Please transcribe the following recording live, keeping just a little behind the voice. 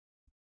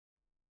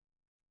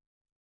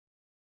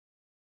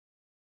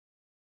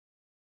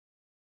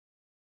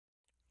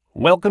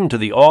Welcome to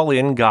the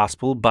All-In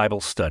Gospel Bible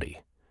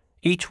Study.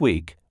 Each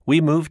week, we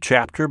move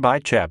chapter by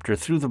chapter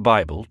through the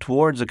Bible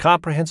towards a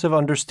comprehensive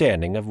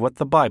understanding of what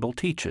the Bible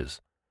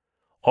teaches.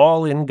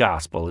 All-In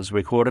Gospel is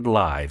recorded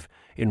live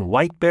in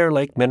White Bear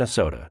Lake,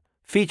 Minnesota,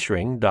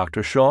 featuring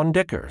Dr. Sean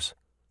Dickers.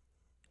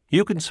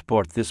 You can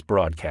support this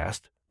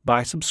broadcast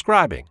by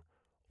subscribing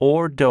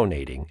or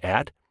donating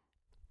at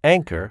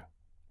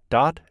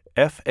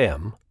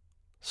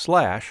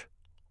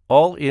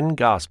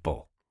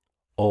anchor.fm/allingospel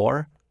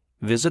or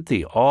visit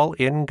the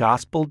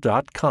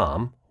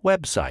allingospel.com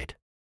website.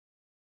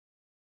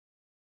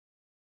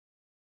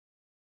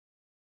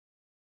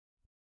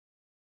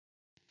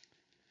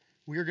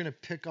 We are going to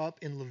pick up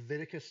in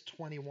Leviticus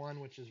 21,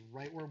 which is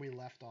right where we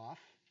left off,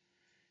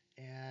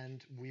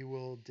 and we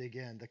will dig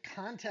in. The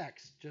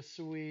context, just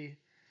so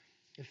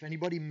if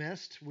anybody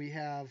missed, we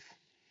have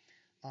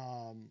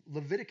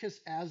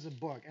Leviticus as a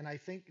book, and I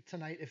think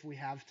tonight, if we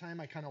have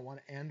time, I kind of want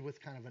to end with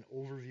kind of an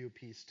overview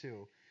piece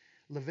too.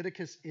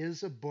 Leviticus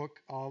is a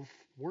book of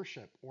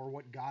worship, or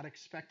what God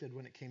expected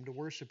when it came to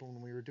worship and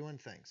when we were doing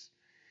things.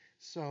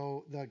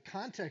 So the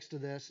context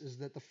of this is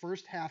that the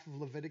first half of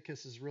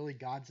Leviticus is really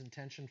God's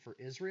intention for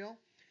Israel,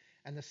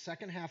 and the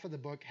second half of the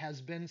book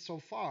has been so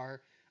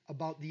far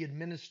about the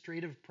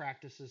administrative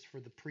practices for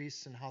the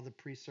priests and how the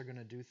priests are going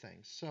to do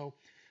things. So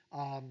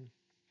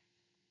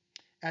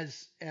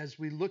as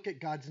we look at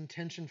God's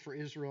intention for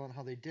Israel and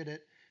how they did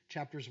it,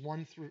 chapters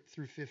 1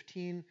 through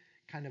 15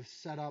 kind of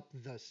set up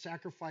the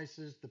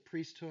sacrifices, the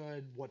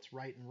priesthood, what's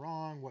right and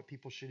wrong, what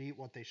people should eat,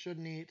 what they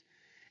shouldn't eat.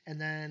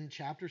 And then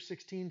chapter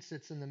 16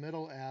 sits in the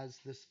middle as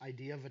this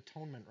idea of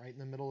atonement, right in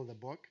the middle of the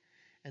book.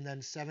 And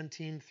then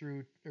 17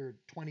 through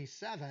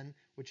 27,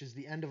 which is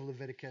the end of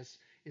Leviticus,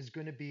 is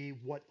going to be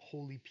what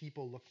holy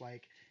people look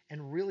like,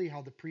 and really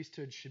how the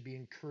priesthood should be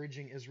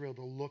encouraging Israel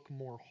to look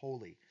more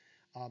holy.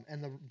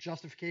 And the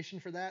justification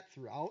for that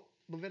throughout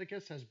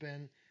Leviticus has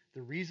been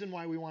the reason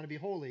why we want to be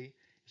holy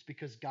is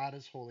because God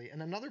is holy.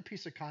 And another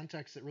piece of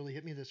context that really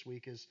hit me this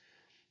week is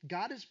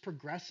God is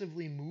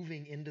progressively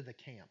moving into the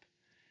camp.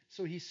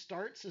 So he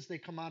starts as they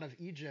come out of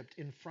Egypt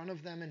in front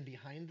of them and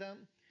behind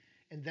them.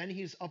 And then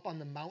he's up on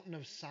the mountain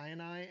of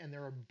Sinai, and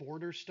there are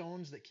border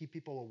stones that keep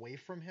people away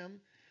from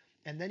him.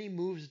 And then he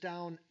moves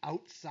down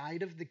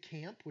outside of the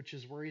camp, which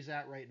is where he's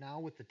at right now,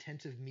 with the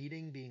tent of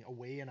meeting being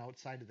away and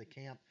outside of the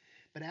camp.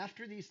 But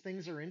after these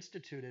things are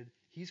instituted,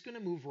 he's going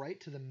to move right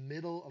to the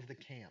middle of the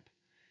camp.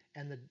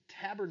 And the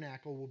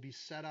tabernacle will be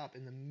set up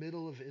in the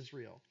middle of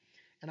Israel.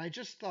 And I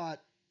just thought,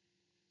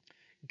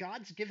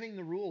 God's giving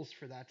the rules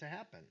for that to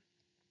happen.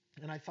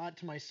 And I thought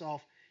to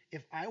myself,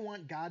 if I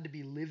want God to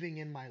be living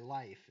in my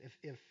life,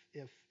 if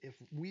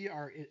we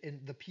are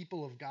in the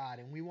people of God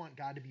and we want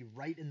God to be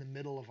right in the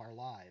middle of our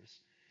lives,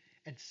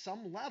 at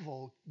some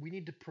level, we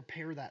need to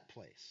prepare that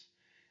place.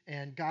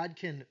 And God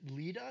can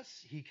lead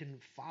us. He can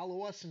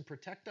follow us and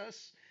protect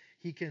us.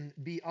 He can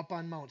be up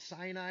on Mount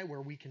Sinai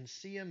where we can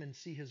see him and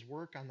see his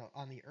work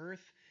on the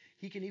earth.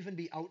 He can even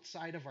be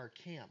outside of our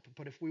camp.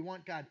 But if we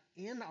want God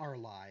in our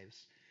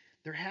lives,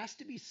 there has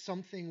to be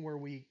something where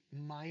we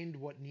mind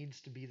what needs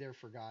to be there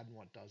for God and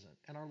what doesn't.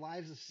 And our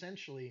lives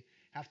essentially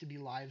have to be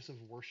lives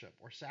of worship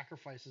or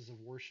sacrifices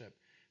of worship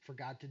for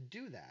God to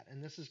do that.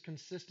 And this is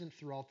consistent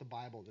throughout the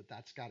Bible that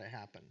that's got to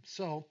happen.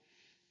 So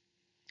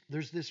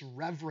there's this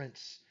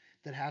reverence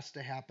that has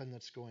to happen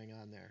that's going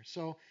on there.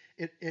 So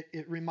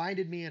it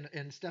reminded me,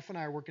 and Steph and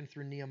I are working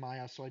through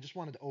Nehemiah, so I just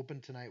wanted to open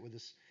tonight with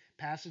this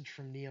passage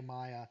from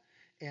Nehemiah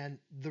and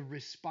the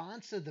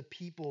response of the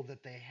people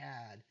that they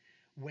had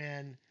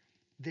when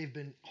they've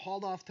been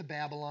hauled off to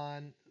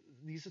Babylon.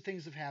 These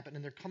things have happened,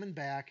 and they're coming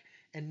back.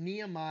 And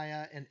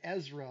Nehemiah and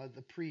Ezra,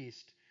 the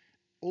priest,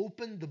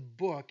 open the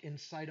book in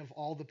sight of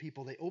all the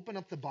people. They open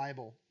up the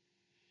Bible.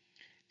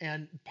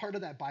 And part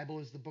of that Bible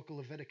is the book of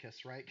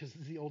Leviticus, right? Because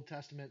it's the Old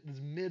Testament, this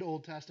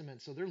mid-Old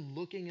Testament. So they're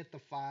looking at the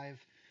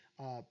five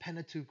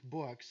Pentateuch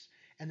books,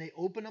 and they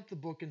open up the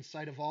book in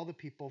sight of all the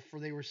people,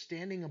 for they were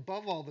standing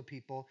above all the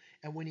people.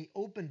 And when he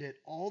opened it,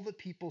 all the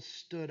people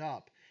stood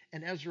up.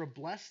 And Ezra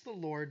blessed the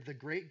Lord, the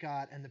great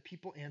God, and the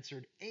people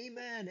answered,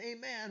 Amen,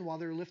 Amen, while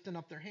they're lifting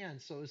up their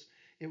hands. So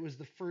it was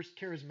the first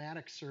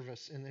charismatic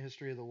service in the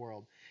history of the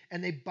world.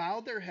 And they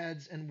bowed their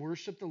heads and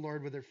worshiped the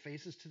Lord with their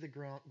faces to the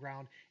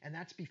ground. And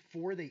that's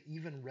before they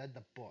even read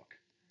the book,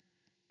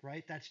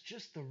 right? That's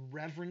just the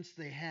reverence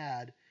they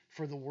had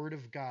for the Word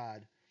of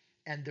God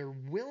and their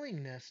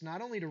willingness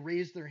not only to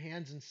raise their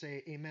hands and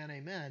say, Amen,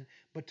 Amen,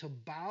 but to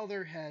bow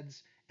their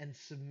heads and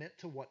submit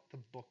to what the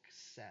book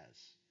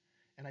says.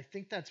 And I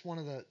think that's one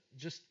of the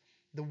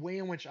way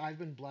in which I've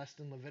been blessed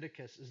in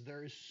Leviticus is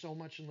there is so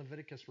much in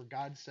Leviticus where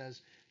God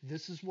says,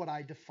 this is what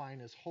I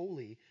define as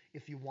holy.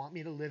 If you want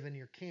me to live in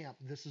your camp,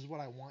 this is what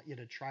I want you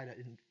to try to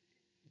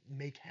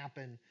make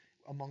happen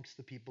amongst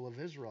the people of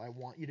Israel. I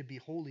want you to be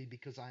holy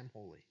because I'm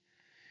holy.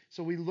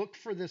 So we look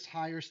for this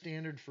higher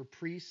standard for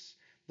priests,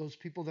 those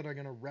people that are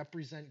going to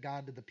represent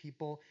God to the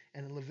people.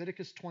 And in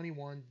Leviticus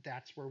 21,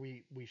 that's where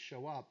we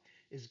show up,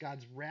 is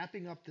God's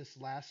wrapping up this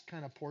last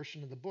kind of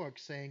portion of the book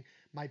saying,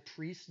 my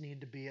priests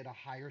need to be at a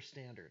higher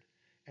standard.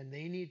 And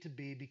they need to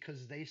be,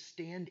 because they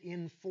stand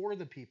in for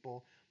the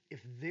people. If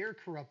they're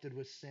corrupted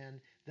with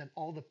sin, then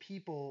all the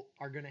people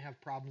are going to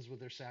have problems with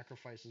their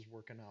sacrifices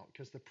working out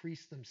because the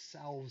priests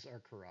themselves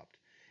are corrupt.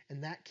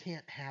 And that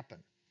can't happen.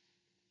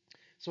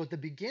 So at the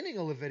beginning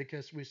of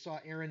Leviticus, we saw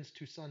Aaron's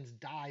two sons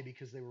die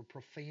because they were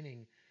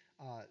profaning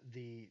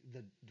the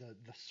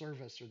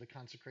service or the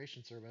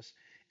consecration service,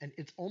 and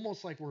it's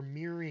almost like we're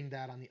mirroring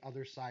that on the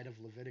other side of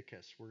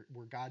Leviticus,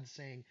 where God's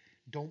saying,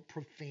 "Don't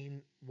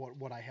profane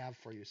what I have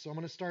for you." So I'm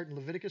going to start in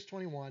Leviticus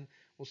 21.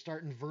 We'll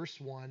start in verse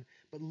 1,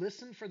 but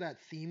listen for that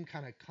theme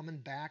kind of coming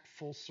back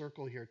full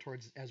circle here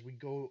towards as we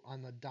go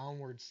on the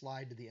downward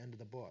slide to the end of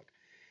the book.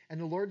 And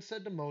the Lord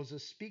said to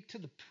Moses, "Speak to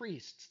the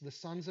priests, the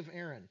sons of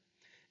Aaron,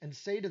 and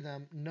say to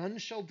them, none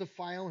shall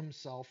defile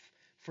himself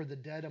for the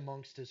dead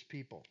amongst his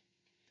people.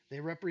 They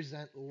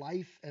represent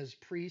life as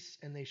priests,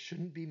 and they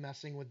shouldn't be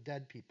messing with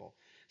dead people."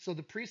 So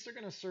the priests are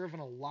going to serve in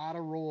a lot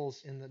of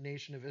roles in the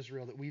nation of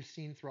Israel that we've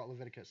seen throughout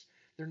Leviticus.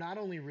 They're not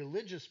only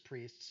religious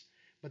priests,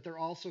 but they're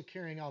also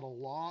carrying out a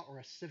law or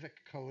a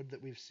civic code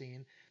that we've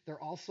seen. They're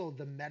also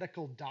the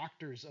medical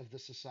doctors of the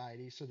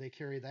society, so they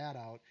carry that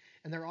out.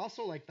 And they're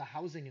also like the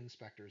housing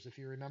inspectors. If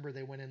you remember,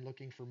 they went in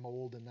looking for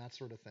mold and that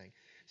sort of thing.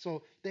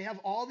 So they have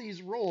all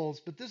these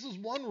roles, but this is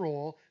one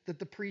role that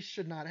the priests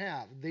should not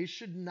have. They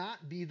should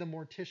not be the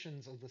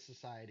morticians of the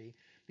society,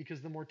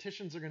 because the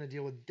morticians are going to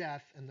deal with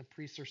death, and the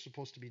priests are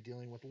supposed to be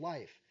dealing with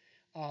life.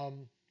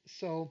 Um,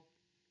 so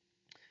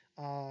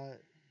uh,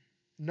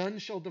 None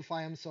shall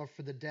defile himself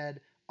for the dead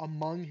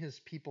among his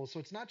people. So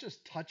it's not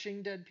just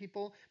touching dead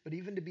people, but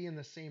even to be in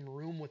the same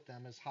room with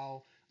them, is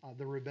how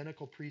the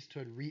rabbinical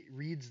priesthood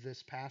reads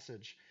this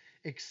passage.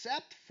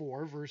 Except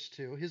for, verse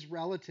 2, his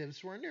relatives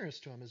who are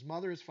nearest to him: his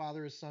mother, his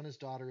father, his son, his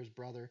daughter, his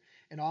brother,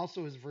 and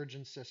also his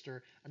virgin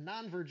sister. A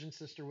non virgin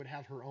sister would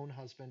have her own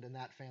husband, and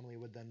that family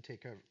would then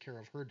take care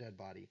of her dead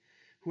body.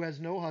 Who has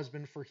no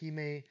husband, for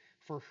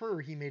her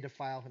he may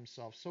defile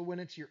himself. So when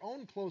it's your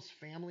own close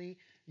family,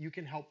 you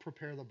can help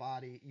prepare the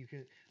body.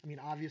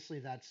 Obviously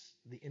that's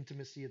the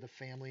intimacy of the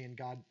family, and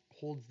God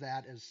holds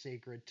that as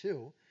sacred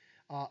too.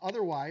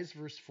 Otherwise,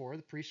 verse 4,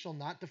 the priest shall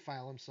not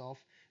defile himself,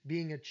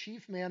 being a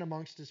chief man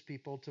amongst his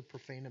people, to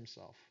profane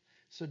himself.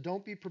 So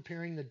don't be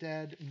preparing the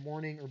dead,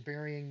 mourning, or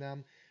burying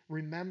them.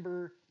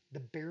 Remember, the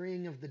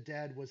burying of the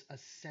dead was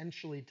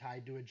essentially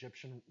tied to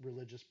Egyptian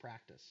religious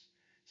practice.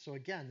 So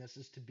again, this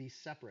is to be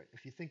separate.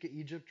 If you think of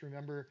Egypt,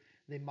 remember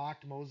they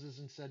mocked Moses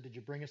and said, "Did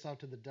you bring us out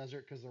to the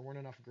desert because there weren't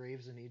enough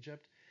graves in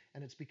Egypt?"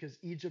 And it's because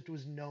Egypt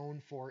was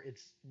known for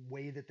its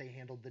way that they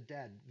handled the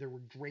dead. There were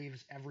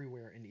graves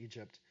everywhere in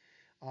Egypt,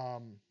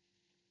 um,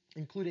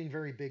 including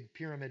very big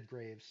pyramid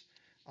graves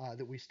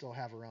that we still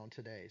have around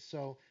today.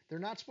 So they're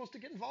not supposed to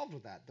get involved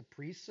with that. The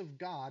priests of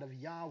God, of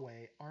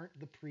Yahweh, aren't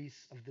the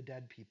priests of the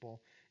dead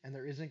people, and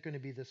there isn't going to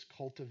be this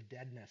cult of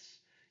deadness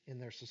in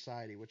their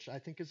society, which I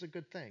think is a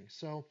good thing.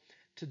 So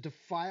to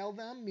defile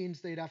them means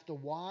they'd have to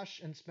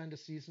wash and spend a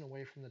season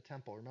away from the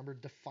temple. Remember,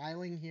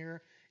 defiling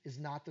here is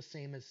not the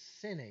same as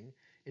sinning.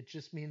 It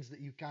just means that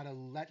you've got to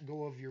let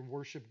go of your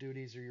worship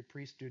duties or your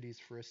priest duties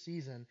for a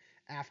season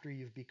after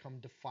you've become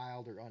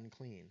defiled or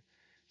unclean.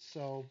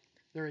 So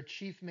they're a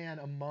chief man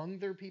among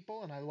their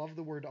people, and I love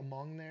the word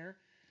among there.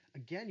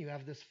 Again, you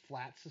have this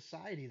flat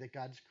society that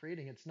God's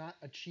creating. It's not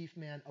a chief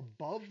man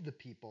above the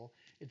people,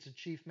 it's a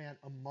chief man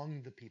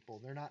among the people.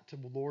 They're not to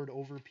lord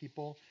over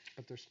people,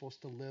 but they're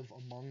supposed to live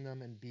among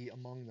them and be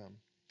among them.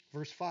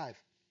 Verse 5,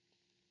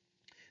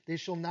 they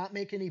shall not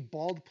make any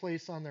bald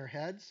place on their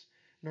heads,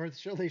 nor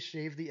shall they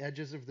shave the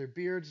edges of their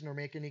beards, nor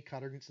make any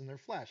cuttings in their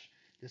flesh.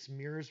 This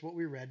mirrors what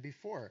we read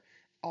before.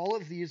 All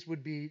of these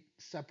would be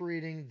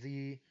separating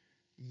the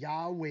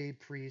Yahweh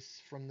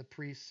priests from the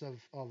priests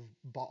of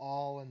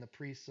Baal and the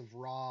priests of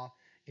Ra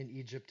in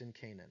Egypt and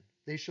Canaan.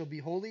 They shall be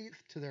holy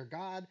to their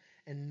God,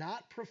 and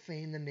not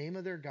profane the name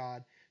of their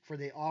God, for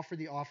they offer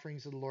the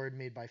offerings of the Lord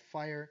made by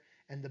fire,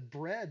 and the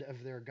bread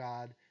of their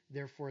God,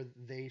 therefore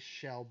they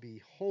shall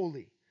be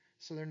holy.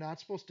 So they're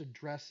not supposed to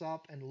dress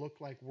up and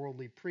look like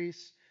worldly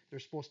priests. They're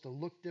supposed to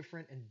look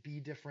different and be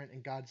different,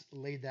 and God's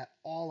laid that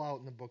all out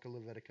in the book of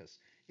Leviticus.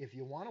 If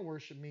you want to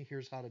worship me,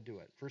 here's how to do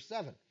it. Verse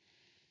 7,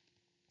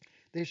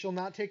 they shall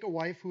not take a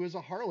wife who is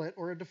a harlot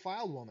or a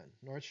defiled woman,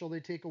 nor shall they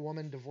take a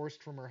woman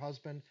divorced from her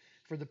husband,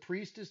 for the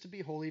priest is to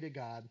be holy to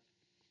God.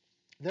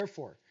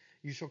 Therefore,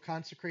 you shall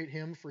consecrate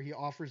him, for he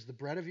offers the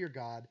bread of your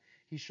God.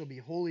 He shall be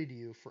holy to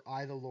you, for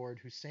I, the Lord,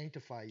 who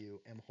sanctify you,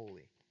 am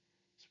holy.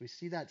 So we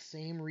see that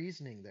same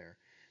reasoning there.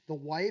 The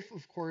wife,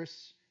 of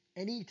course,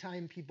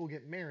 anytime people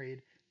get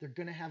married, they're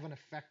going to have an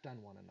effect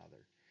on one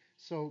another.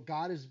 So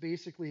God is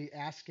basically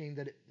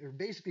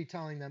basically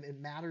telling them it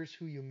matters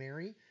who you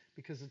marry,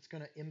 because it's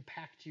going to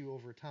impact you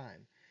over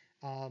time.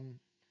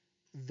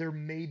 There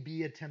may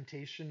be a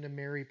temptation to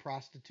marry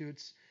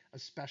prostitutes,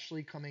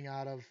 especially coming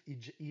out of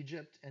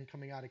Egypt and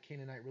coming out of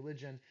Canaanite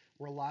religion,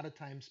 where a lot of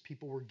times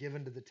people were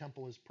given to the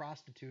temple as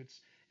prostitutes,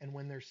 and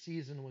when their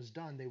season was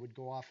done, they would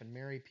go off and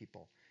marry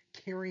people,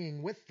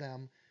 carrying with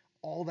them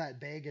all that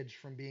baggage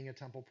from being a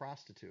temple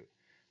prostitute.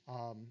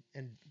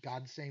 And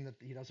God's saying that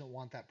he doesn't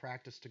want that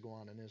practice to go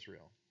on in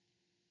Israel.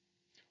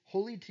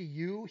 Holy to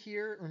you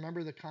here,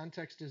 remember the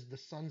context is the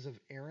sons of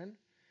Aaron.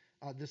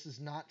 This is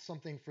not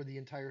something for the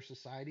entire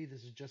society.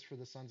 This is just for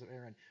the sons of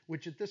Aaron,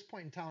 which at this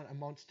point in time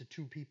amounts to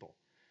two people.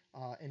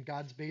 And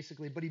God's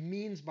basically, but he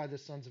means by the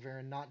sons of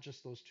Aaron, not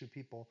just those two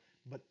people,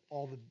 but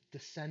all the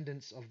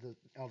descendants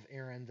of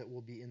Aaron that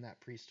will be in that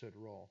priesthood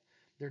role.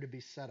 They're to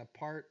be set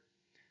apart.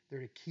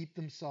 They're to keep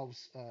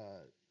themselves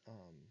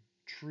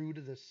true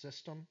to this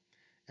system,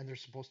 and they're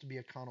supposed to be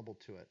accountable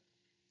to it.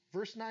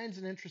 Verse 9 is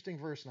an interesting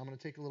verse, and I'm going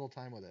to take a little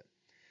time with it.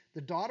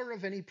 The daughter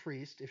of any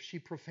priest, if she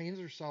profanes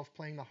herself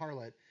playing the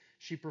harlot,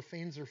 she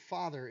profanes her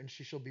father, and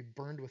she shall be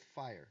burned with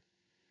fire.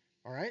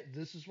 All right,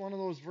 this is one of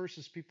those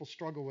verses people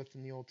struggle with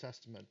in the Old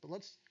Testament, but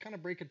let's kind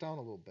of break it down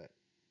a little bit.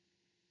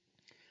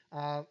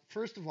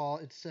 First of all,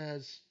 it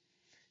says,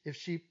 if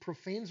she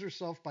profanes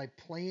herself by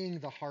playing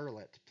the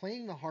harlot.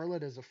 Playing the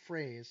harlot is a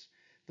phrase.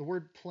 The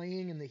word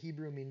playing in the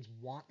Hebrew means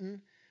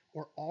wanton,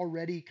 or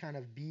already kind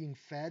of being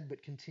fed,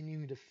 but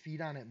continuing to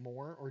feed on it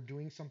more, or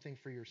doing something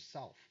for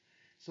yourself.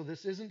 So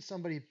this isn't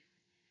somebody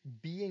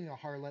being a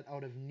harlot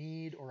out of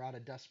need or out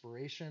of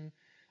desperation.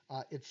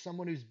 It's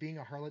someone who's being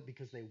a harlot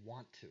because they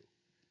want to,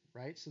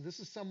 right? So this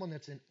is someone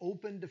that's in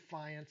open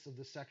defiance of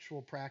the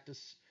sexual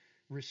practice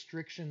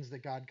restrictions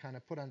that God kind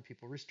of put on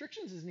people.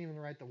 Restrictions isn't even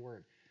the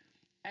word.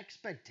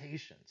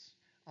 Expectations,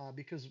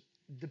 because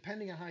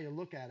depending on how you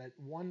look at it,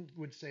 one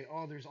would say,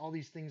 oh, there's all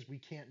these things we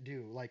can't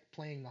do, like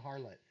playing the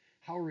harlot.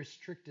 How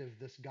restrictive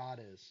this God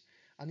is.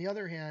 On the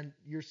other hand,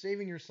 you're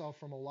saving yourself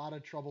from a lot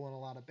of trouble and a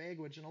lot of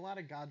baggage, and a lot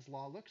of God's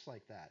law looks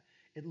like that.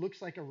 It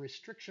looks like a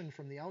restriction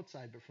from the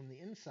outside, but from the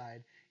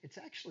inside, it's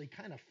actually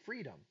kind of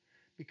freedom.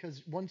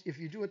 Because if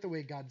you do it the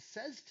way God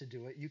says to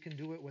do it, you can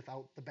do it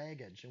without the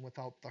baggage and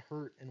without the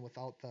hurt and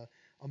without the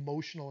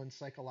emotional and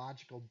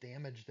psychological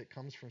damage that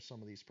comes from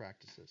some of these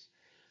practices.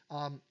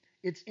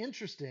 It's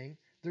interesting.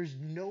 There's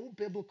no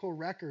biblical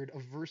record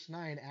of verse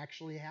 9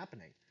 actually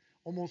happening.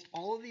 Almost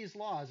all of these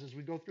laws, as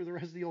we go through the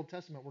rest of the Old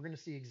Testament, we're going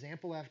to see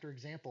example after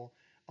example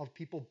of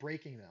people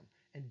breaking them.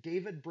 And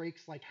David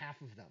breaks like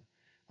half of them.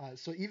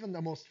 So even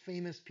the most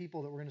famous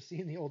people that we're going to see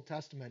in the Old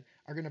Testament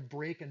are going to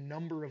break a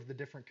number of the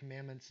different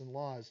commandments and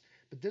laws.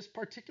 But this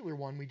particular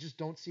one, we just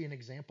don't see an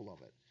example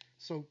of it.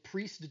 So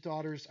priest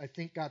daughters, I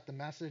think, got the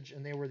message,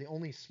 and they were the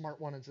only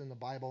smart ones in the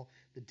Bible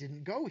that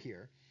didn't go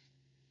here.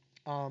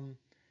 And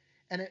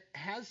it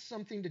has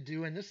something to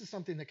do, and this is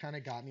something that kind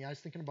of got me. I was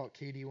thinking about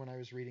Katie when I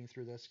was reading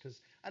through this, because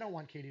I don't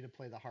want Katie to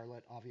play the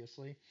harlot,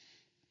 obviously.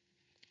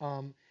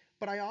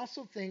 But I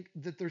also think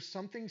that there's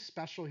something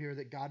special here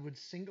that God would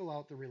single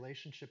out the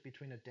relationship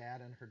between a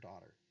dad and her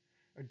daughter,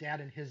 or dad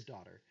and his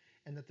daughter,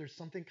 and that there's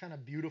something kind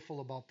of beautiful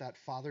about that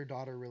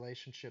father-daughter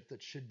relationship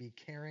that should be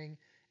caring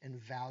and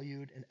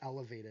valued and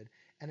elevated.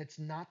 And it's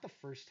not the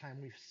first time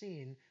we've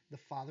seen the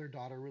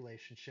father-daughter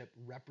relationship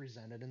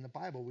represented in the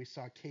Bible. We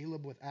saw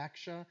Caleb with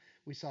Aksha,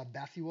 we saw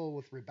Bethuel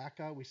with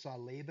Rebekah, we saw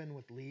Laban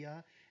with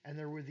Leah, and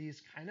there were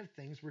these kind of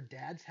things where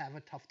dads have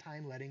a tough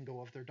time letting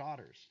go of their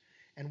daughters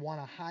and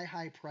want a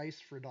high price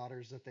for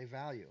daughters that they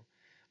value.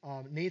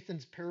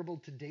 Nathan's parable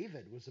to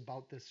David was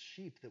about this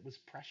sheep that was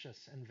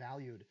precious and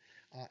valued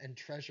and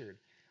treasured.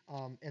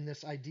 And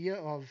this idea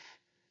of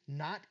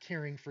not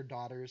caring for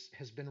daughters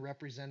has been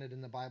represented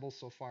in the Bible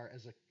so far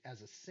as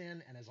a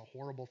sin and as a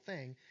horrible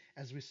thing,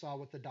 as we saw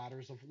with the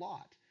daughters of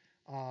Lot.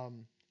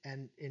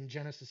 And in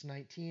Genesis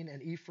 19,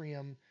 and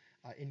Ephraim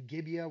in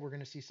Gibeah, we're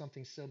going to see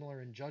something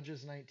similar in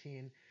Judges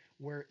 19,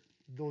 where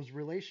those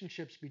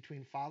relationships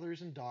between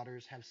fathers and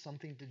daughters have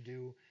something to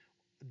do,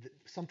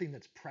 something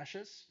that's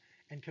precious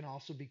and can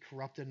also be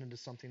corrupted into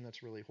something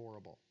that's really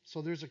horrible.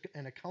 So there's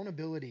an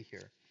accountability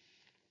here.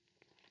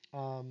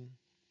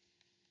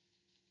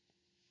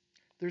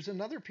 There's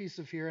another piece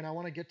of here, and I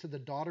want to get to the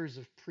daughters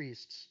of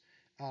priests,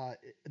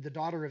 the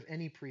daughter of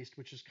any priest,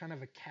 which is kind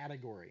of a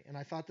category. And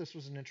I thought this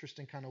was an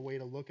interesting kind of way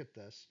to look at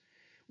this.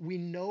 We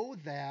know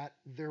that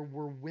there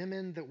were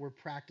women that were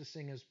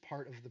practicing as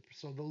part of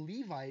so the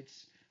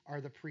Levites are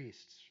the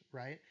priests,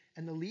 right?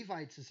 And the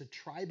Levites is a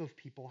tribe of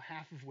people,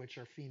 half of which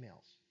are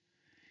females.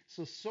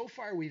 So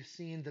far we've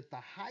seen that the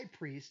high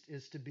priest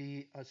is to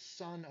be a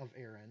son of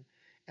Aaron,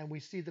 and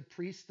we see the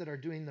priests that are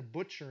doing the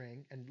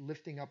butchering and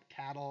lifting up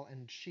cattle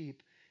and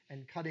sheep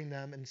and cutting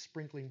them and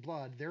sprinkling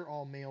blood, they're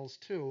all males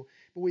too.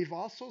 But we've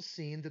also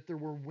seen that there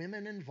were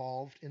women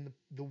involved in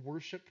the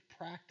worship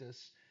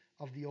practice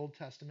of the Old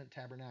Testament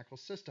tabernacle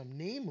system.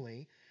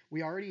 Namely,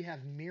 we already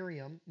have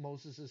Miriam,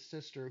 Moses'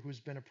 sister,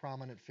 who's been a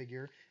prominent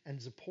figure, and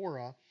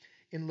Zipporah.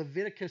 In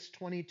Leviticus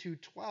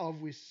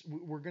 22:12,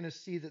 we're going to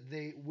see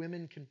that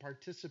women can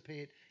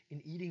participate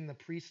in eating the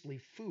priestly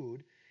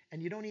food,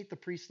 and you don't eat the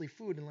priestly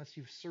food unless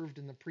you've served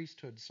in the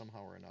priesthood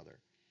somehow or another.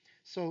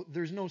 So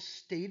there's no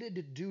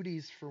stated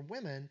duties for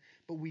women,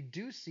 but we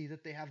do see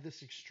that they have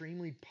this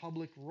extremely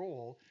public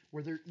role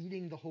where they're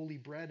eating the holy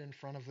bread in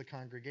front of the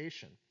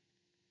congregation.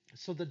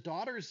 So the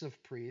daughters of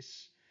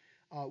priests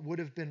would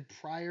have been,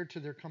 prior to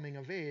their coming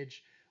of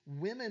age,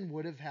 women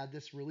would have had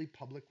this really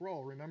public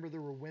role. Remember,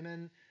 there were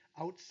women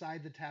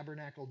outside the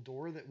tabernacle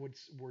door that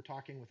were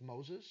talking with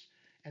Moses,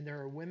 and there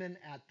are women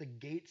at the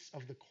gates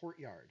of the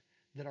courtyard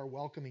that are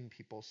welcoming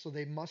people. So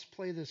they must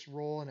play this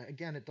role, and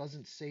again, it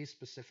doesn't say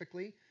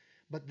specifically,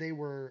 but they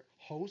were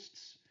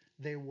hosts,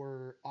 they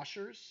were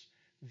ushers,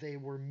 they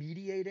were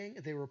mediating,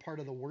 they were part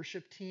of the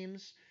worship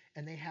teams,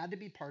 and they had to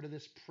be part of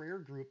this prayer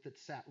group that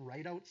sat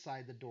right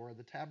outside the door of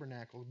the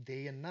tabernacle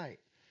day and night.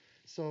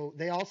 So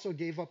they also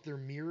gave up their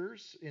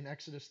mirrors in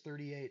Exodus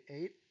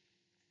 38:8.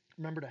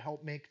 Remember, to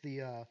help make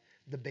the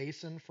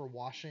basin for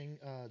washing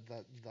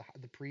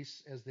the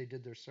priests as they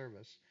did their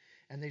service,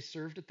 and they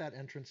served at that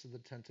entrance of the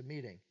tent of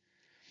meeting.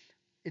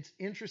 It's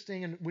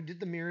interesting, and we did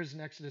the mirrors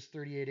in Exodus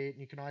 38:8, and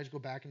you can always go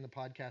back in the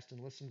podcast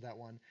and listen to that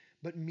one.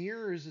 But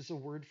mirrors is a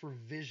word for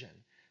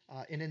vision,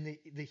 and in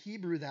the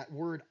Hebrew, that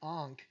word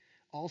ankh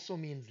also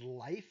means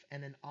life,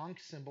 and an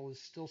ankh symbol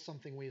is still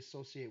something we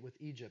associate with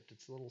Egypt.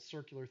 It's a little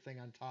circular thing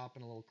on top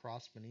and a little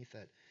cross beneath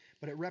it,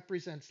 but it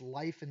represents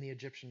life in the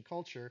Egyptian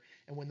culture.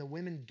 And when the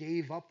women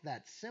gave up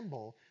that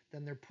symbol,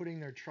 then they're putting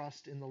their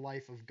trust in the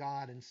life of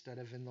God instead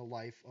of in the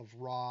life of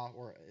Ra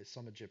or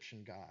some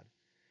Egyptian god.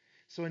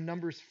 So in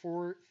Numbers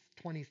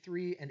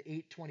 4:23 and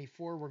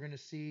 8:24, we're going to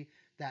see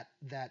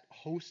that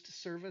host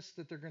service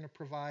that they're going to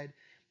provide,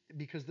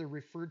 because they're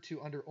referred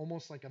to under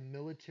almost like a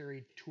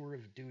military tour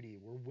of duty,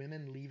 where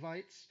women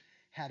Levites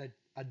had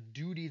a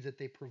duty that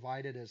they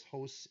provided as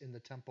hosts in the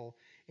temple.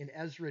 In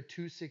Ezra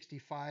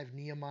 2:65,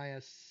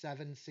 Nehemiah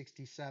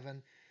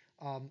 7:67,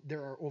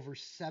 there are over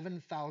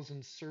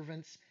 7,000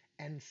 servants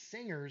and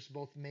singers,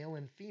 both male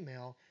and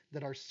female,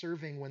 that are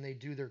serving when they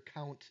do their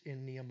count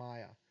in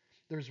Nehemiah.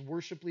 There's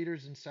worship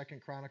leaders in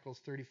 2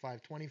 Chronicles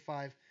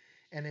 35:25,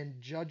 and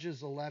in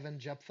Judges 11,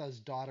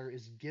 Jephthah's daughter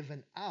is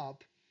given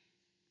up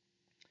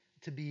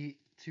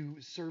to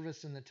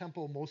service in the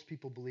temple, most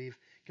people believe,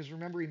 because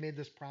remember, he made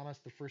this promise,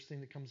 the first thing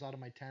that comes out of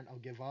my tent I'll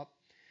give up.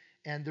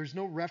 And there's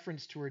no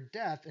reference to her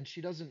death, and she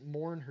doesn't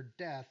mourn her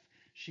death,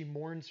 she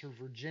mourns her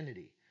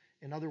virginity.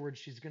 In other words,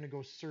 she's going to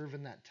go serve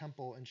in that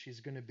temple, and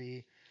she's going to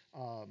be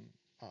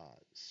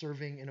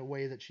serving in a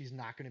way that she's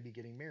not going to be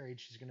getting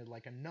married. She's going to,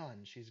 like a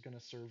nun, she's going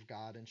to serve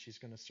God, and she's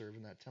going to serve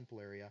in that temple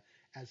area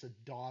as a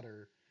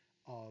daughter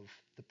of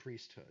the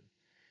priesthood.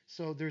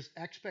 So there's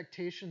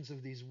expectations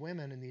of these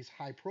women, and these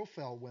high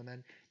profile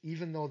women,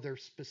 even though their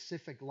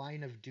specific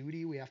line of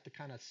duty, we have to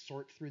kind of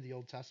sort through the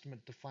Old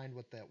Testament to find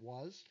what that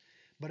was.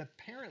 But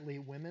apparently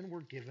women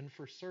were given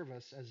for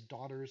service as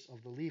daughters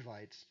of the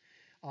Levites.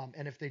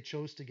 And if they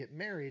chose to get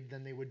married,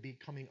 then they would be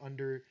coming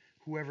under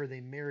whoever they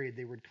married,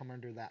 they would come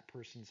under that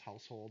person's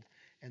household,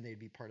 and they'd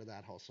be part of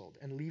that household.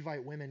 And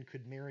Levite women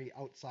could marry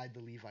outside the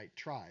Levite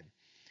tribe.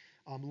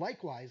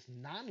 Likewise,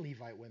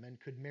 non-Levite women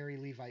could marry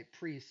Levite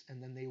priests,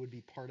 and then they would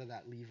be part of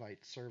that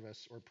Levite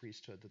service or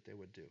priesthood that they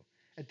would do.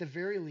 At the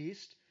very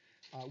least,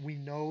 we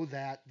know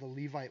that the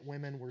Levite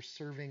women were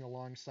serving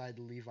alongside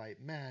the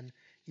Levite men,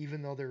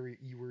 even though there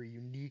were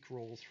unique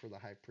roles for the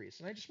high priest.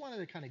 And I just wanted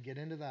to kind of get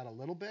into that a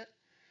little bit.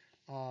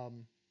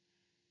 And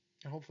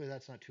hopefully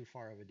that's not too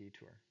far of a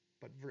detour.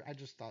 But I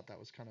just thought that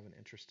was kind of an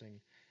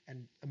interesting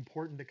and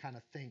important to kind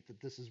of think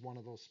that this is one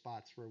of those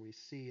spots where we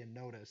see and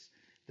notice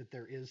that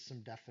there is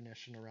some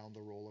definition around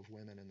the role of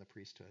women in the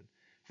priesthood.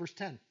 Verse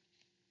 10,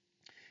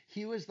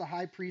 he who is the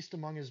high priest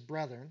among his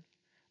brethren,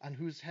 on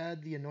whose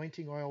head the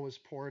anointing oil was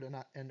poured,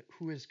 and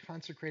who is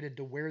consecrated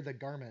to wear the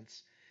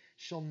garments,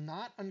 shall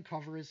not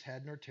uncover his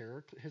head nor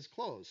tear his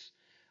clothes.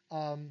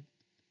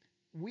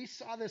 We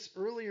saw this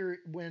earlier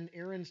when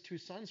Aaron's two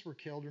sons were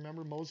killed.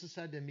 Remember, Moses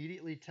had to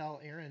immediately tell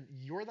Aaron,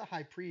 you're the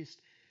high priest.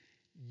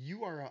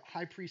 You are a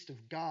high priest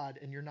of God,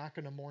 and you're not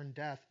going to mourn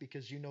death,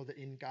 because you know that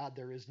in God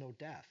there is no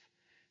death.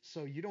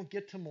 So you don't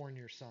get to mourn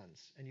your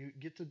sons, and you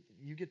get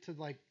to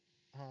like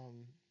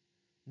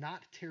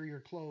not tear your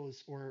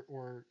clothes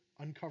or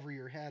uncover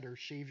your head or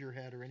shave your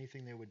head or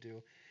anything they would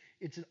do.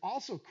 It's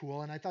also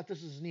cool, and I thought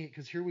this was neat,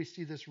 because here we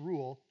see this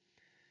rule.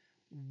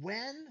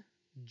 When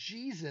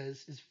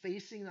Jesus is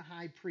facing the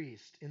high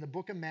priest in the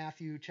book of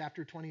Matthew,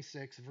 chapter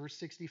 26, verse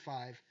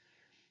 65,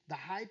 the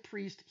high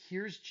priest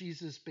hears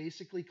Jesus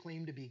basically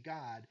claim to be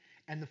God,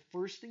 and the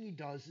first thing he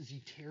does is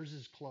he tears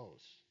his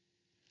clothes.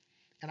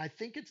 And I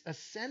think it's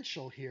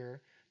essential here,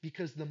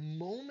 because the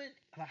moment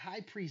the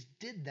high priest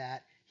did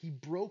that, he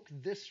broke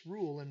this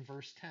rule in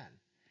verse 10.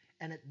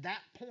 And at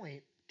that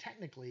point,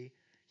 technically,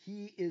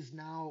 he is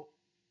now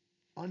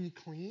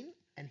unclean,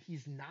 and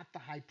he's not the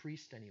high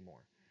priest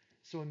anymore.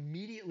 So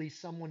immediately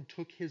someone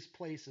took his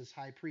place as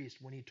high priest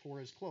when he tore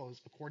his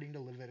clothes, according to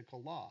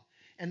Levitical law.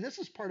 And this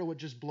is part of what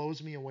just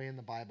blows me away in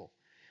the Bible.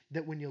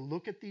 That when you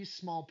look at these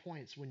small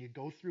points, when you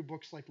go through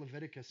books like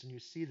Leviticus and you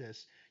see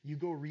this, you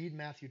go read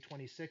Matthew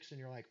 26 and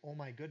you're like, oh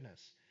my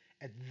goodness.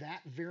 At that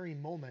very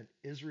moment,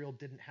 Israel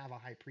didn't have a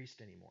high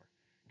priest anymore,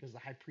 because the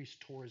high priest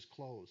tore his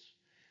clothes.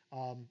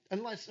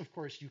 Unless, of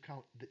course, you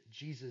count that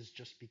Jesus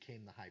just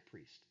became the high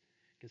priest,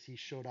 because he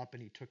showed up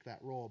and he took that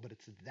role. But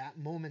it's at that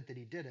moment that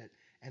he did it,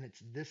 and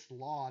it's this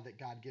law that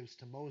God gives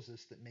to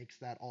Moses that makes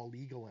that all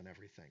legal and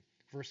everything.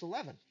 Verse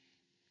 11.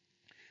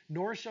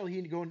 Nor shall he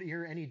go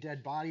near any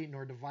dead body,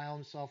 nor defile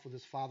himself with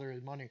his father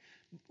or mother,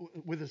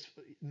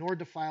 nor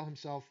defile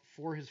himself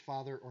for his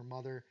father or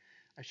mother.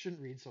 I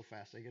shouldn't read so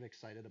fast. I get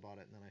excited about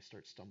it and then I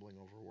start stumbling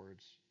over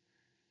words.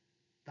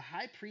 The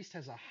high priest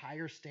has a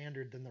higher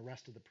standard than the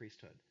rest of the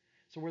priesthood.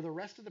 So where the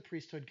rest of the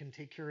priesthood can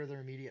take care of their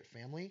immediate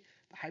family,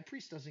 the high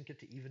priest doesn't get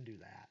to even do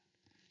that.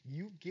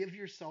 You give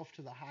yourself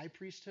to the high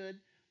priesthood,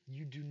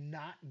 you do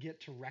not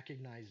get to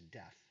recognize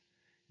death.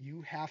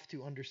 You have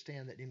to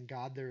understand that in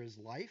God there is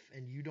life,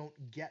 and you don't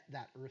get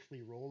that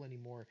earthly role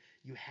anymore.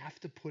 You have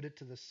to put it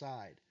to the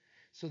side.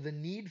 So the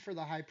need for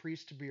the high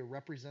priest to be a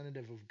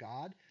representative of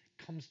God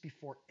comes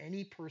before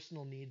any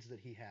personal needs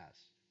that he has.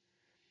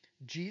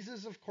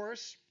 Jesus, of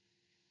course,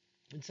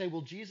 and say,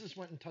 well, Jesus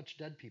went and touched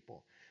dead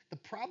people. The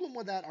problem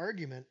with that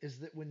argument is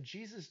that when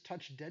Jesus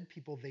touched dead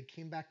people, they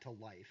came back to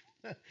life.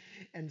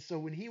 And so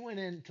when he went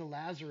into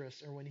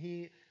Lazarus or when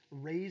he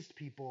raised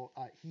people,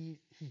 he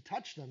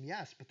touched them,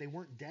 yes, but they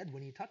weren't dead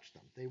when he touched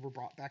them. They were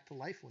brought back to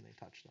life when they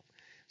touched them.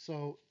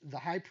 So the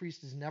high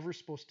priest is never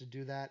supposed to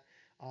do that.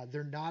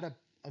 They're not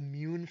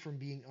immune from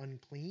being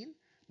unclean,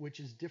 which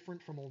is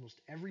different from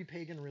almost every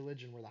pagan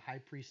religion where the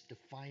high priest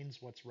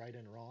defines what's right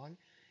and wrong.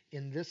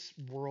 In this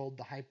world,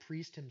 the high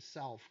priest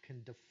himself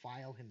can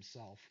defile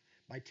himself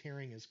by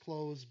tearing his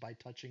clothes, by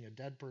touching a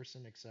dead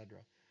person, etc.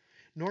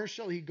 Nor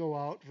shall he go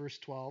out, verse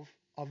 12,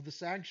 of the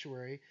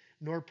sanctuary,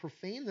 nor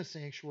profane the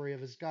sanctuary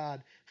of his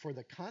God, for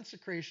the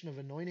consecration of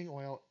anointing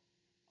oil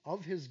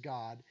of his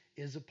God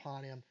is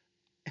upon him.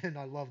 And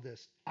I love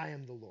this. I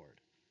am the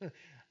Lord.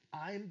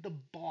 I'm the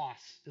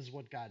boss, is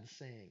what God's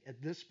saying.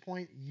 At this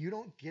point, you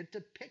don't get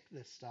to pick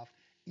this stuff.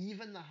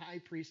 Even the high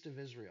priest of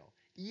Israel,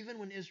 even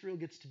when Israel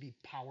gets to be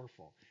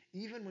powerful,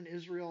 even when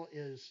Israel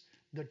is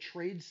the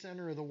trade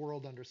center of the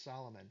world under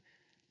Solomon,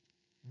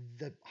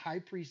 the high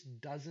priest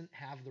doesn't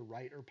have the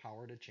right or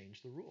power to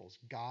change the rules.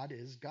 God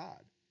is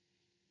God.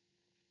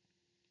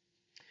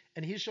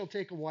 And he shall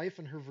take a wife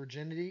in her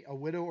virginity, a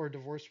widow or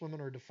divorced woman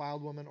or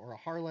defiled woman or a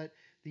harlot.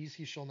 These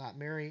he shall not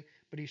marry,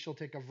 but he shall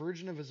take a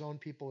virgin of his own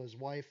people as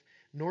wife,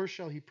 nor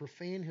shall he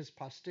profane his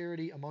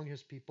posterity among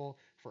his people,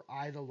 for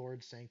I, the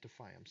Lord,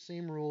 sanctify him.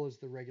 Same rule as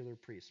the regular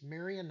priest.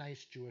 Marry a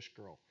nice Jewish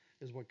girl,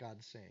 is what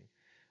God's saying,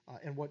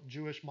 and what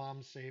Jewish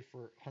moms say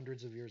for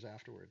hundreds of years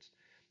afterwards.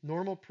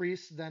 Normal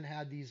priests then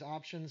had these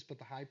options, but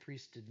the high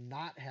priest did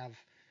not have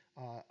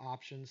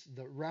options.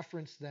 The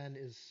reference then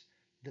is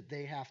that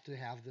they have to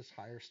have this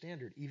higher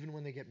standard, even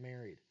when they get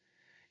married.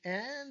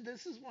 And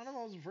this is one of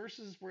those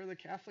verses where the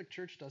Catholic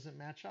Church doesn't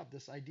match up.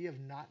 This idea of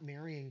not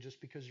marrying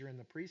just because you're in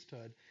the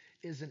priesthood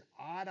is an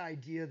odd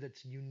idea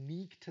that's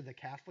unique to the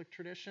Catholic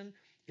tradition.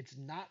 It's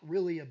not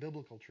really a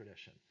biblical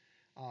tradition.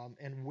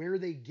 And where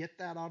they get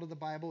that out of the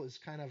Bible is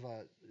kind of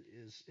a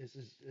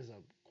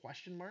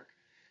question mark,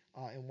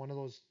 and one of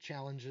those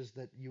challenges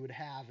that you would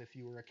have if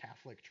you were a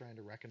Catholic trying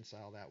to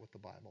reconcile that with the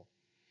Bible.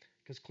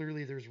 Because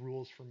clearly there's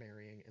rules for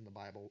marrying in the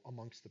Bible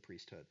amongst the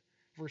priesthood.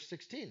 Verse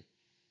 16.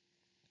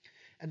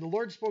 And the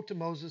Lord spoke to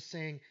Moses,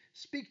 saying,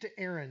 Speak to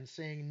Aaron,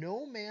 saying,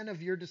 No man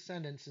of your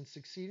descendants in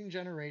succeeding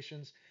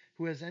generations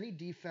who has any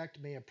defect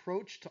may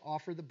approach to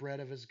offer the bread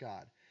of his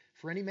God.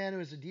 For any man who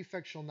has a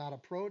defect shall not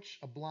approach,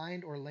 a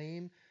blind or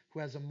lame, who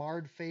has a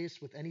marred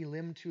face with any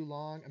limb too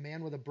long, a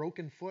man with a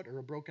broken foot or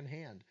a broken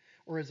hand,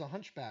 or is a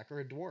hunchback or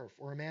a dwarf,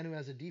 or a man who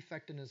has a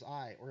defect in his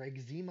eye, or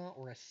eczema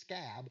or a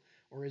scab,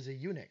 or is a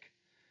eunuch.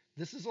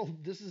 This is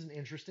an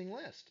interesting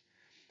list.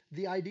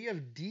 The idea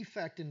of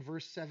defect in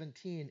verse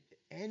 17,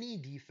 any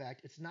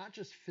defect, it's not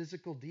just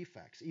physical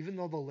defects. Even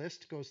though the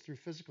list goes through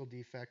physical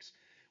defects,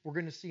 we're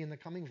going to see in the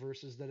coming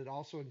verses that it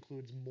also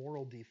includes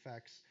moral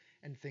defects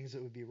and things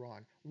that would be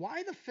wrong.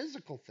 Why the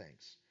physical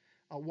things?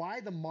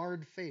 Why the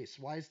marred face?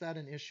 Why is that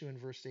an issue in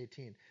verse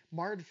 18?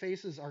 Marred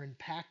faces are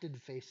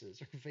impacted faces,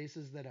 or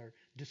faces that are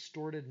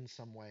distorted in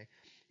some way,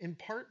 in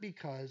part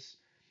because,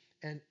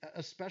 and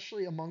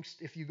especially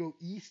amongst, if you go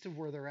east of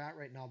where they're at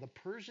right now, the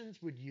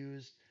Persians would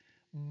use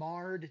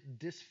marred,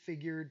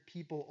 disfigured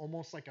people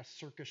almost like a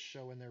circus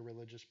show in their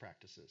religious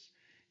practices.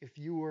 If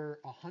you were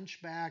a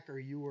hunchback, or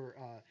you were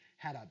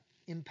had a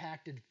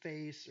impacted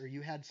face, or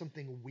you had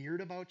something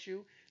weird about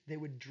you, they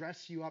would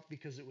dress you up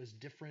because it was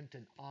different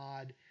and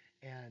odd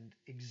and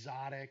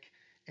exotic,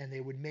 and they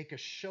would make a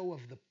show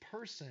of the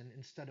person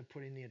instead of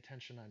putting the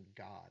attention on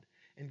God.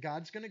 And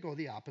God's going to go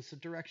the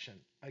opposite direction,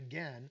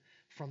 again,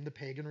 from the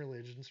pagan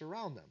religions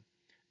around them.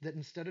 That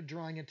instead of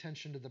drawing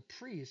attention to the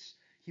priests,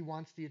 he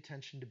wants the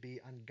attention to be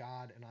on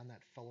God and on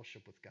that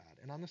fellowship with God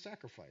and on the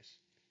sacrifice.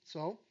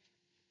 So,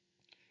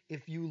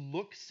 if you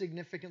look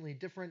significantly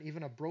different,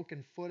 even a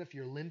broken foot, if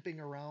you're limping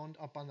around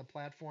up on the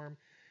platform,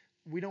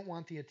 we don't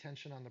want the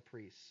attention on the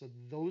priests. So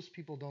those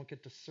people don't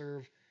get to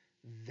serve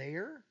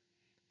there.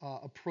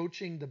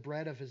 Approaching the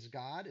bread of his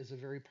God is a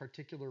very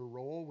particular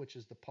role, which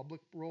is the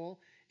public role.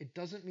 It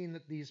doesn't mean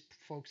that these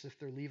folks, if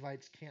they're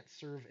Levites, can't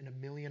serve in a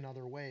million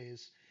other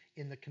ways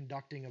in the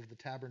conducting of the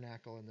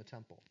tabernacle and the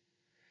temple.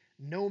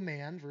 No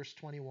man, verse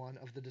 21,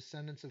 of the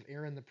descendants of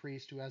Aaron the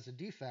priest who has a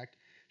defect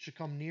should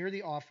come near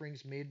the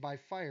offerings made by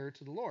fire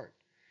to the Lord.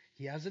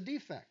 He has a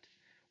defect.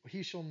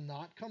 He shall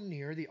not come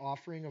near the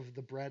offering of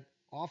the bread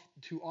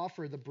to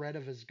offer the bread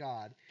of his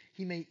God.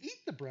 He may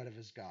eat the bread of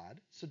his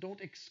God, so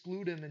don't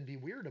exclude him and be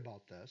weird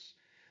about this.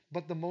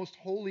 But the most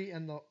holy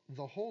and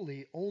the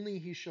holy, only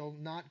he shall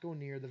not go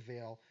near the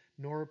veil,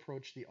 nor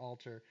approach the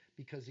altar,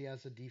 because he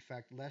has a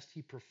defect, lest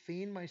he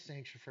profane my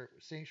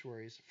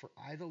sanctuaries, for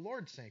I, the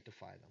Lord,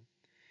 sanctify them.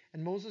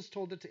 And Moses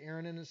told it to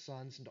Aaron and his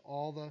sons and to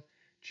all the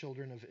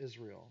children of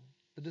Israel.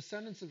 The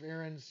descendants of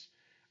Aaron's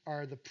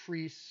are the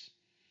priests.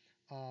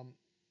 Um,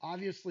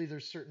 Obviously,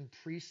 there's certain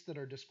priests that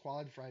are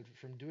disqualified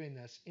from doing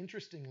this.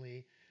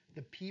 Interestingly,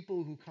 the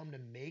people who come to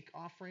make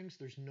offerings,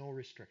 there's no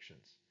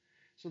restrictions.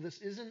 So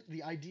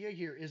the idea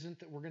here isn't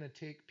that we're going to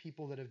take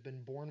people that have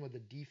been born with a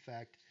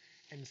defect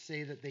and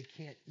say that they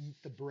can't eat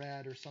the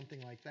bread or something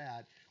like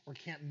that, or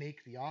can't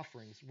make the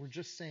offerings. We're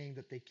just saying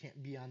that they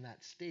can't be on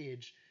that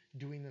stage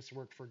doing this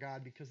work for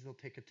God because they'll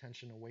take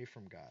attention away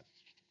from God.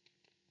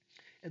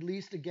 At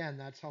least, again,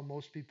 that's how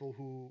most people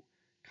who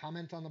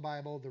comment on the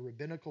Bible, the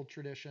rabbinical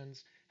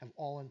traditions, have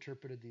all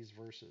interpreted these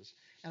verses.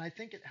 And I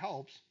think it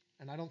helps,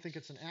 and I don't think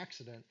it's an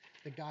accident,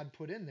 that God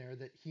put in there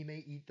that he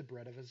may eat the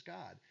bread of his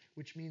God,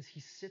 which means he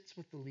sits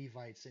with the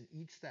Levites and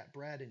eats that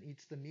bread and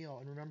eats the meal.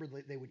 And remember,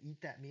 they would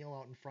eat that meal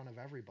out in front of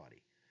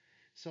everybody.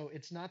 So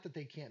it's not that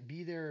they can't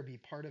be there or be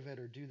part of it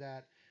or do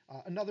that.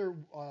 Another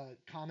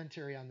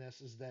commentary on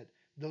this is that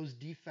those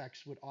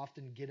defects would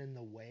often get in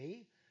the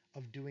way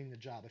of doing the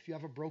job. If you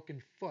have a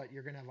broken foot,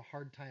 you're going to have a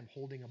hard time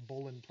holding a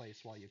bull in place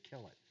while you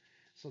kill it.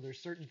 So there's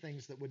certain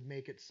things that would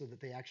make it so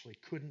that they actually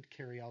couldn't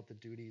carry out the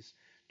duties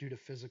due to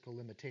physical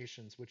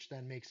limitations, which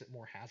then makes it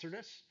more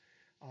hazardous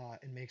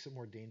and makes it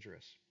more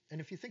dangerous. And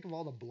if you think of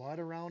all the blood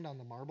around on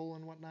the marble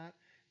and whatnot,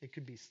 it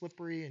could be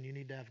slippery and you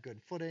need to have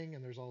good footing,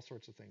 and there's all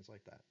sorts of things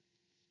like that.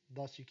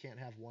 Thus, you can't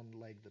have one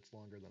leg that's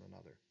longer than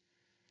another.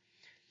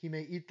 He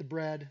may eat the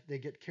bread, they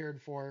get cared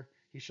for.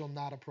 He shall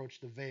not approach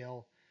the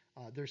veil.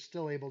 They're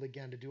still able,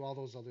 again, to do all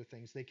those other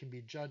things. They can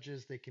be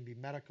judges, they can be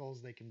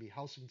medicals, they can be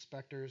house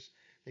inspectors,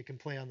 they can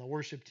play on the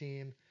worship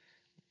team,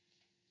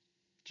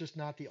 just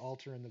not the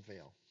altar and the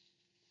veil.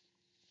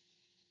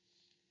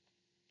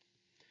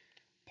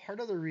 Part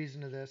of the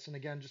reason of this, and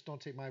again, just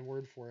don't take my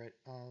word for it,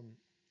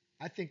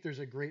 I think there's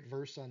a great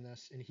verse on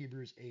this in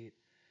Hebrews 8.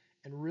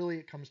 And really,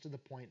 it comes to the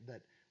point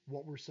that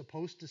what we're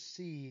supposed to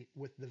see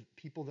with the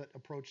people that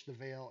approach the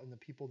veil and the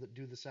people that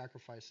do the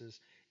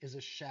sacrifices is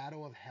a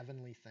shadow of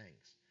heavenly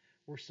things.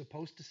 We're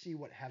supposed to see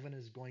what heaven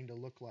is going to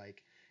look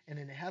like. And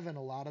in heaven,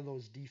 a lot of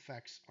those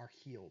defects are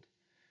healed,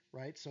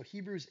 right? So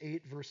Hebrews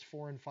 8, verse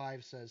 4 and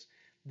 5 says,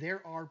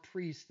 there are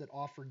priests that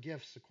offer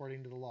gifts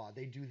according to the law.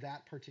 They do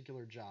that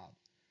particular job,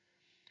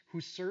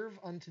 who serve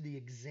unto the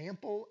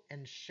example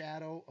and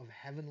shadow of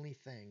heavenly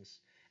things,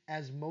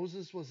 as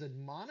Moses was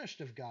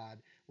admonished of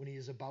God when he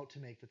is about to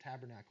make the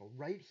tabernacle.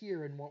 Right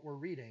here in what we're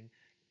reading,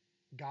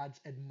 God's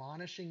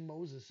admonishing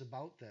Moses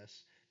about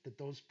this, that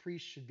those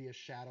priests should be a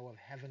shadow of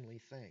heavenly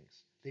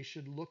things. They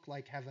should look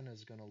like heaven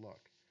is going to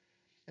look.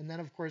 And then,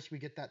 of course, we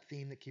get that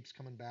theme that keeps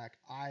coming back,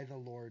 I, the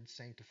Lord,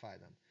 sanctify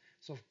them.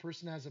 So if a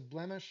person has a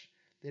blemish,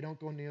 they don't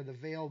go near the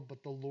veil,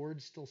 but the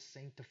Lord still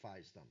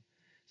sanctifies them.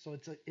 So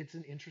it's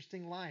an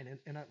interesting line.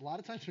 And a lot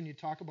of times when you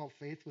talk about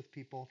faith with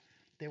people,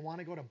 they want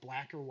to go to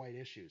black or white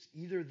issues,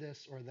 either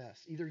this or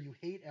this. Either you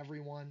hate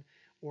everyone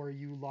or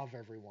you love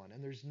everyone.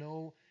 And there's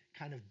no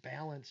kind of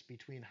balance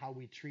between how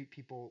we treat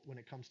people when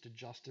it comes to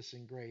justice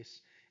and grace.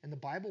 And the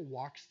Bible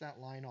walks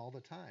that line all the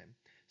time.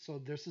 So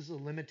this is a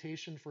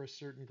limitation for a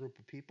certain group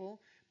of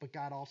people, but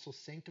God also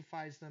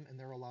sanctifies them and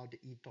they're allowed to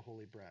eat the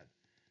holy bread.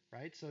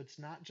 Right? So it's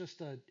not just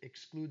to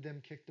exclude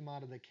them, kick them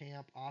out of the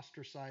camp,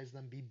 ostracize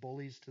them, be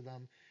bullies to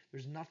them.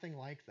 There's nothing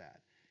like that.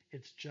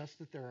 It's just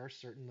that there are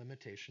certain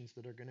limitations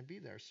that are going to be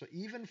there. So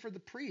even for the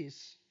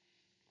priests,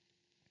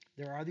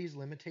 there are these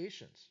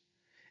limitations.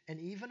 And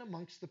even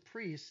amongst the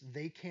priests,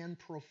 they can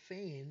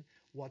profane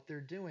what they're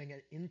doing.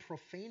 And in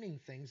profaning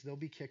things, they'll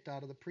be kicked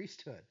out of the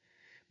priesthood.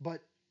 But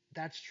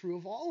that's true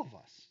of all of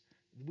us.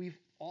 We've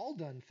all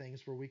done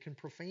things where we can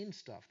profane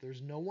stuff.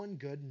 There's no one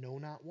good, no,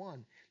 not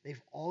one.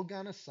 They've all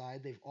gone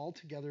aside. They've all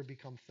together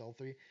become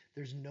filthy.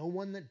 There's no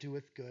one that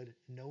doeth good,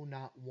 no,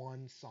 not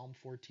one. Psalm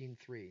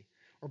 14:3.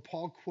 Or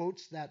Paul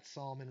quotes that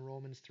psalm in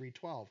Romans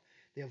 3:12.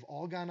 They have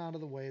all gone out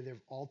of the way.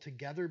 They've all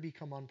together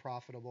become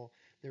unprofitable.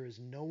 There is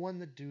no one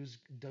that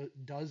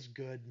does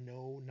good,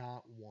 no,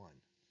 not one.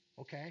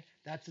 Okay?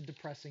 That's a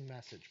depressing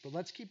message. But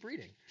let's keep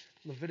reading.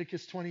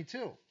 Leviticus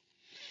 22.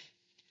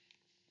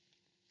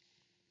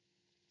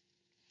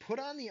 Put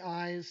on the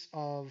eyes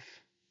of,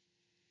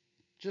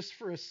 just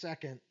for a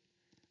second,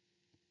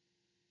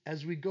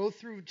 as we go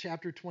through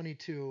chapter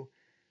 22,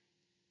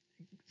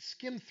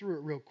 skim through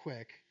it real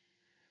quick.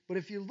 But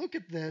if you look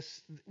at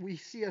this, we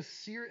see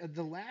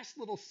the last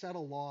little set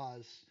of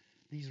laws,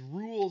 these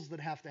rules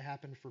that have to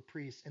happen for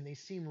priests, and they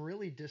seem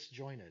really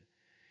disjointed.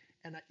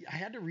 And I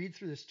had to read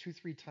through this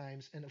 2-3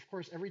 times. And of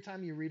course, every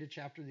time you read a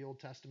chapter of the Old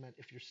Testament,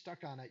 if you're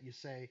stuck on it, you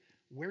say,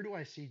 where do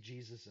I see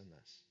Jesus in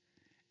this?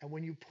 And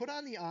when you put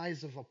on the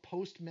eyes of a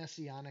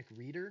post-messianic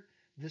reader,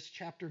 this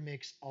chapter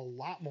makes a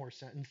lot more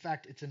sense. In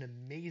fact, it's an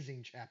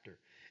amazing chapter.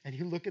 And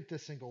you look at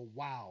this and go,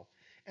 wow.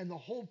 And the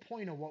whole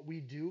point of what we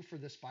do for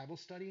this Bible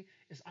study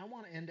is I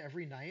want to end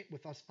every night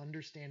with us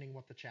understanding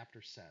what the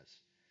chapter says.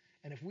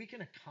 And if we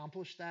can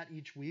accomplish that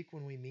each week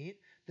when we meet,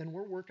 then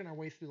we're working our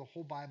way through the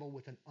whole Bible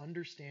with an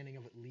understanding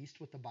of at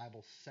least what the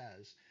Bible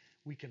says.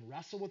 We can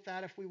wrestle with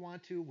that if we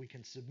want to. We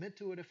can submit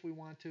to it if we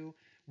want to.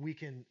 We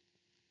can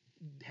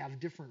have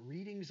different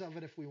readings of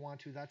it if we want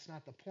to. That's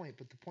not the point.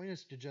 But the point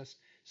is to just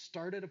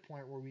start at a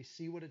point where we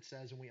see what it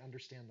says and we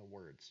understand the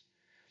words.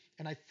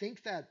 And I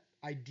think that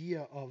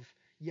idea of,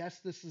 yes,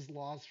 this is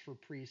laws for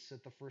priests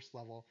at the first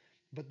level,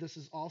 but this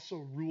is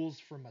also rules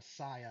for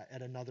Messiah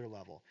at another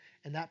level.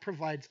 And that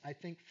provides, I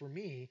think, for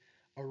me,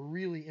 a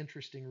really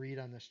interesting read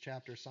on this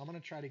chapter. So I'm going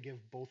to try to give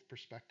both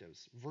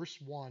perspectives. Verse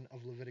 1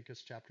 of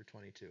Leviticus chapter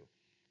 22.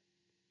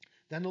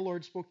 Then the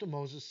Lord spoke to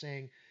Moses,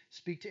 saying,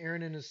 Speak to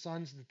Aaron and his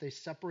sons that they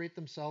separate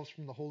themselves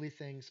from the holy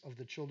things of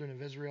the children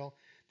of Israel,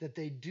 that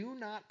they do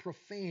not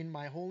profane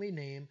my holy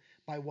name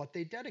by what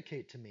they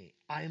dedicate to me.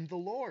 I am the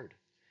Lord.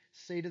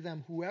 Say to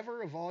them,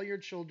 whoever of all your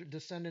children,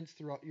 descendants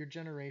throughout your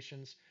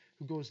generations,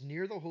 who goes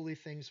near the holy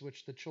things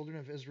which the children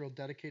of Israel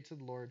dedicate to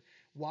the Lord,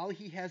 while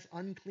he has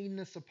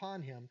uncleanness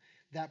upon him,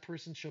 that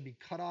person shall be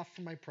cut off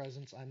from my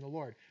presence. I'm the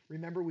Lord.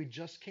 Remember, we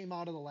just came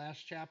out of the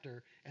last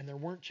chapter, and there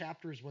weren't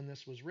chapters when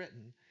this was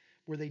written,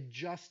 where they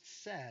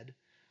just said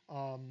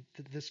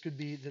that this could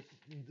be that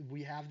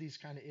we have these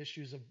kind of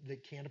issues of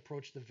that can't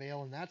approach the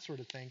veil and that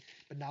sort of thing.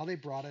 But now they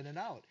brought it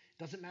out.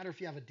 Doesn't matter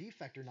if you have a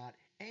defect or not.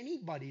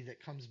 Anybody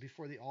that comes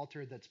before the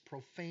altar that's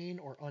profane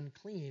or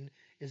unclean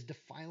is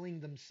defiling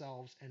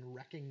themselves and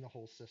wrecking the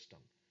whole system.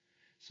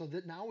 So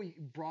that now we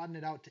broaden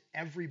it out to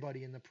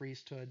everybody in the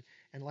priesthood.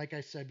 And like I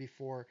said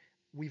before,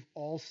 we've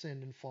all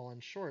sinned and fallen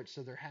short.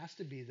 So there has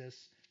to be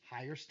this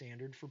higher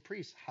standard for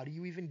priests. How do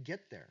you even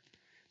get there?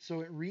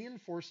 So it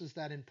reinforces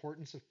that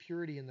importance of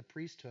purity in the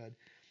priesthood,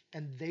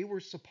 and they were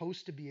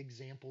supposed to be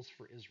examples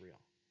for Israel.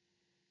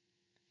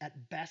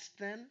 At best,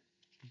 then,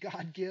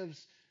 God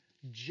gives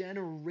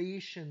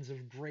generations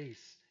of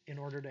grace in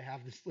order to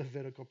have this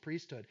Levitical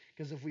priesthood.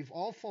 Because if we've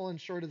all fallen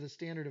short of the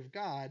standard of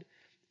God,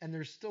 and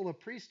there's still a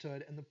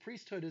priesthood, and the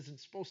priesthood isn't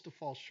supposed to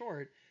fall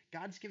short,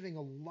 God's giving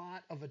a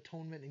lot of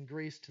atonement and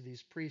grace to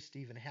these priests to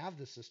even have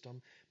the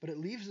system, but it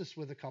leaves us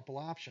with a couple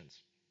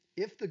options.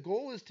 If the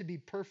goal is to be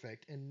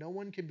perfect, and no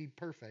one can be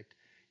perfect,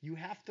 you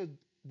have to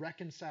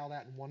reconcile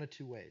that in one of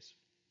two ways,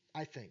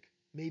 I think,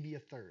 maybe a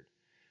third.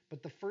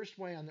 But the first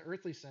way on the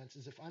earthly sense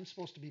is if I'm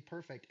supposed to be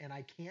perfect and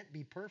I can't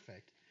be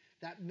perfect,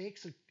 that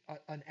makes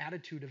an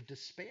attitude of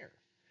despair.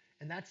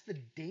 And that's the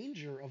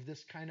danger of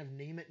this kind of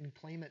name it and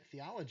claim it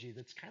theology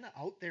that's kind of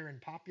out there and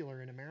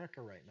popular in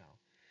America right now.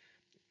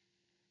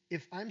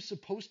 If I'm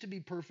supposed to be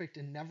perfect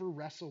and never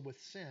wrestle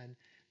with sin,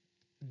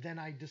 then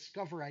I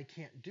discover I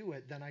can't do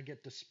it, then I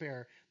get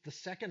despair. The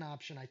second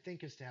option, I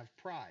think, is to have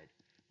pride,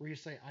 where you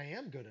say, I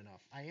am good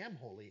enough, I am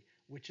holy,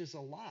 which is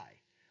a lie.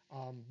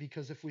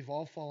 Because if we've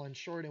all fallen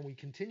short and we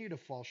continue to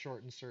fall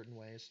short in certain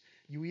ways,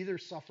 you either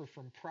suffer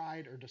from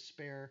pride or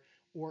despair,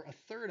 or a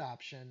third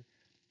option,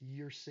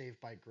 you're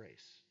saved by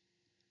grace.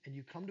 And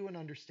you come to an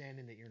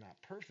understanding that you're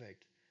not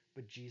perfect,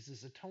 but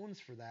Jesus atones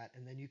for that,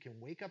 and then you can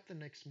wake up the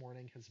next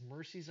morning, his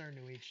mercies are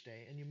new each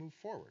day, and you move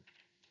forward.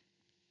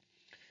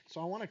 So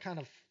I want to kind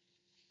of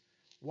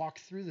walk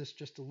through this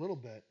just a little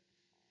bit.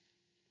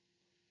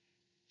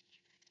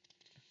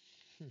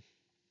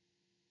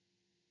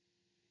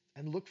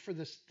 And look for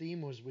this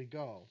theme as we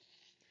go.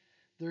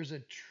 There's a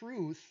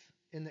truth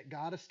in that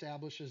God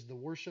establishes the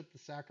worship, the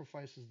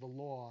sacrifices, the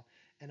law,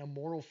 and a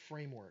moral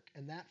framework.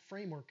 And that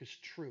framework is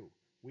true.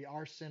 We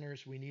are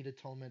sinners. We need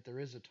atonement. There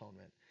is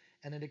atonement.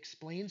 And it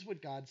explains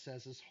what God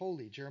says is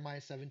holy.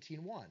 Jeremiah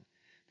 17:1.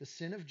 The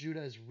sin of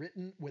Judah is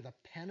written with a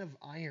pen of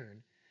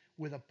iron.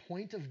 With a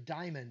point of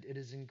diamond it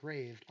is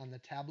engraved on the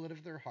tablet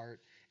of their heart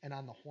and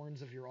on the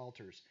horns of your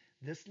altars.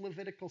 This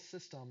Levitical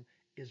system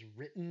is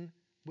written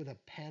with a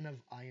pen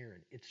of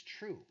iron. It's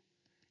true.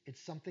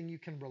 It's something you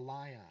can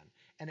rely on.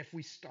 And if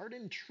we start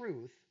in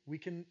truth, we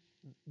can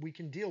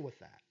deal with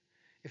that.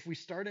 If we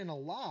start in a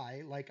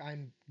lie, like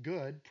I'm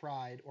good,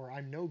 pride, or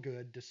I'm no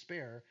good,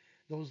 despair,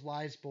 those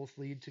lies both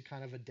lead to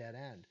kind of a dead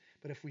end.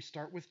 But if we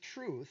start with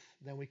truth,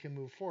 then we can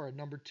move forward.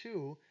 Number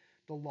two,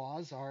 the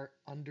laws are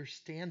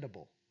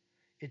understandable.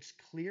 It's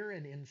clear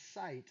and in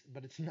sight,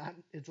 but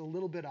it's a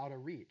little bit out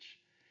of reach.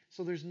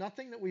 So there's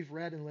nothing that we've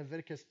read in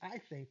Leviticus, I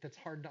think, that's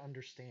hard to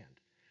understand.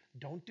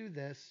 Don't do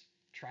this,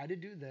 try to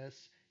do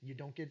this, you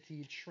don't get to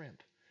eat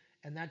shrimp.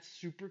 And that's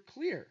super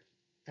clear.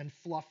 And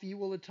Fluffy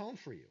will atone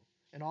for you.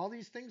 And all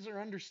these things are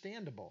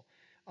understandable.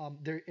 And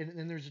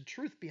there's a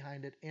truth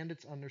behind it, and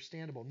it's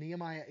understandable.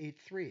 Nehemiah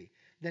 8:3.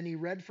 Then he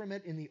read from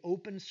it in the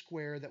open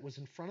square that was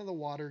in front of the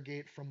water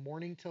gate from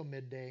morning till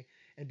midday,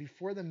 and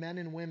before the men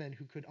and women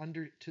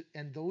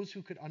and those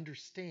who could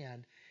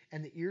understand,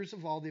 and the ears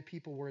of all the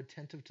people were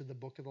attentive to the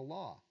book of the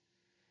law.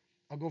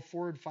 I'll go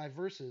forward 5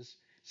 verses.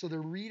 So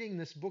they're reading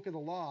this book of the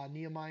law,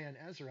 Nehemiah and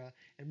Ezra,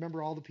 and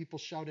remember all the people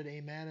shouted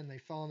amen, and they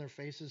fell on their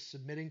faces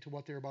submitting to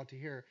what they're about to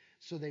hear.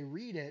 So they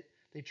read it,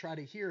 they try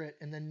to hear it,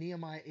 and then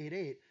Nehemiah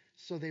 8:8.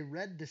 So they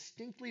read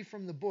distinctly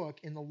from the book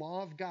in the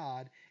law of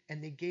God,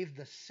 and they gave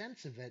the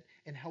sense of it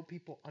and helped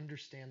people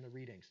understand the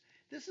readings.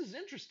 This is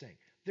interesting.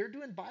 They're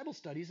doing Bible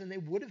studies, and they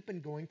would have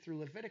been going through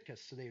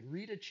Leviticus. So they'd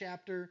read a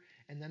chapter,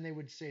 and then they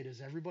would say,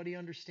 does everybody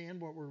understand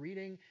what we're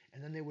reading?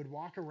 And then they would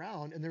walk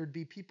around, and there would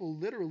be people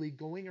literally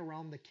going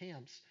around the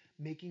camps,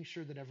 making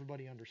sure that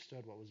everybody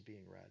understood what was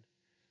being read.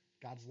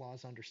 God's law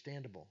is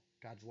understandable.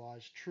 God's law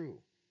is true.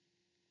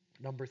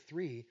 Number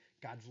 3,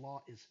 God's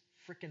law is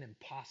freaking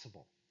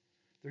impossible.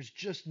 There's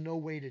just no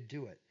way to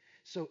do it.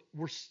 So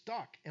we're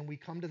stuck, and we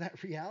come to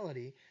that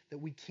reality that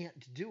we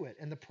can't do it.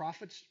 And the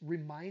prophets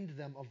remind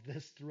them of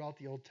this throughout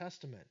the Old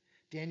Testament.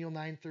 Daniel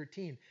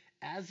 9:13,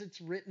 as it's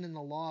written in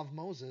the law of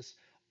Moses,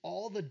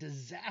 all the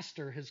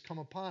disaster has come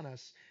upon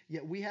us,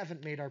 yet we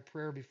haven't made our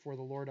prayer before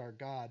the Lord our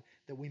God,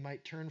 that we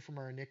might turn from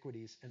our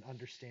iniquities and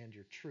understand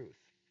your truth.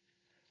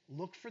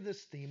 Look for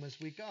this theme as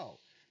we go.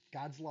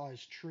 God's law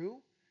is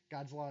true,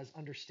 God's law is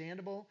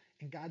understandable,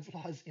 and God's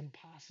law is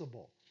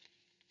impossible.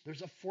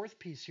 There's a fourth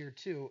piece here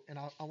too, and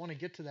I want to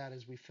get to that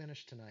as we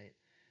finish tonight.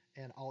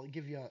 And I'll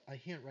give you a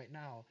hint right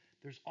now.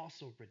 There's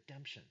also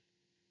redemption,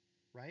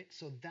 right?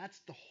 So that's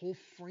the whole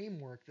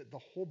framework that the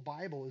whole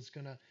Bible is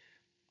going to,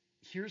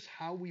 here's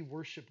how we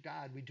worship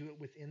God. We do it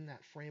within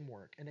that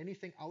framework. And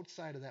anything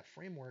outside of that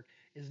framework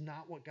is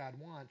not what God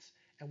wants.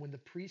 And when the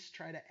priests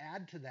try to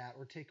add to that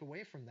or take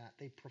away from that,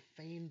 they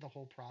profane the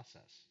whole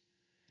process.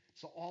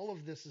 So all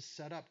of this is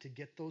set up to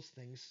get those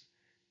things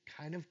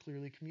kind of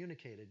clearly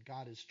communicated.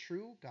 God is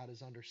true. God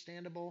is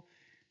understandable.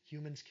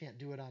 Humans can't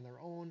do it on their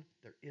own.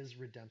 There is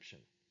redemption.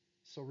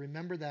 So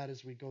remember that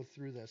as we go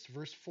through this.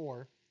 Verse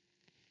 4,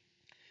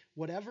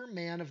 whatever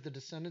man of the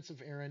descendants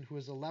of Aaron who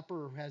is a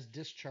leper or who has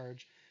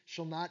discharge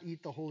shall not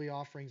eat the holy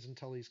offerings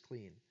until he's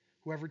clean.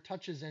 Whoever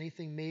touches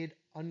anything made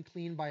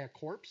unclean by a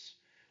corpse,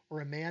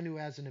 or a man who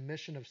has an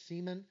emission of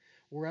semen,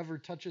 or whoever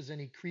touches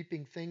any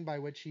creeping thing by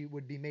which he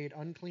would be made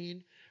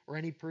unclean, or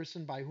any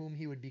person by whom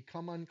he would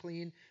become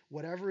unclean,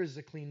 whatever his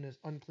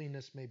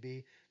uncleanness may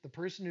be, the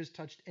person who has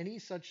touched any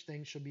such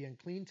thing shall be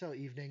unclean till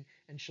evening,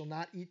 and shall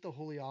not eat the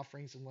holy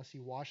offerings unless he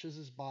washes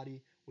his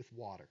body with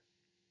water.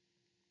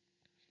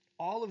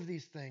 All of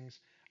these things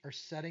are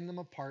setting them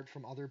apart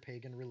from other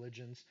pagan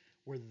religions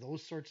where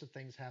those sorts of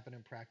things happen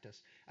in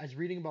practice. I was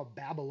reading about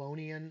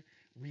Babylonian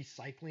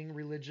recycling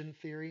religion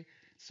theory.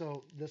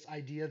 So this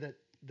idea that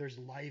there's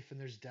life and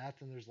there's death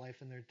and there's life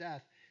and there's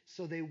death.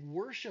 So they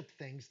worship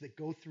things that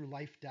go through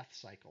life-death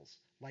cycles,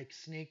 like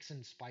snakes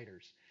and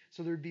spiders.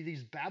 So there'd be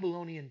these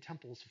Babylonian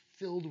temples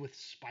filled with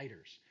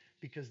spiders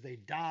because they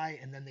die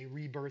and then they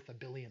rebirth a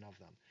billion of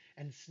them.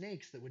 And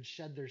snakes that would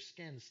shed their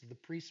skins. So the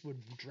priests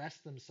would dress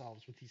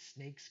themselves with these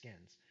snake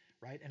skins,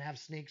 right? And have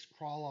snakes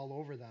crawl all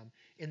over them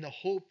in the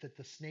hope that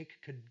the snake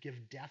could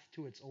give death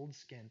to its old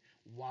skin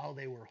while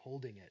they were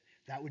holding it.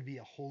 That would be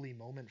a holy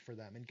moment for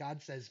them. And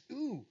God says,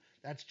 ooh,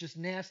 that's just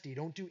nasty.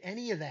 Don't do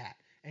any of that.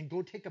 And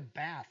go take a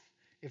bath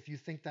if you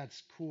think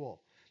that's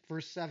cool.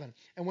 Verse 7,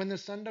 and when the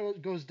sun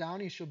goes down,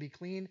 he shall be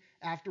clean.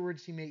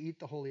 Afterwards, he may eat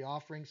the holy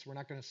offerings. We're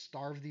not going to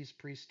starve these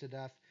priests to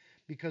death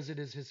because it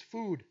is his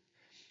food.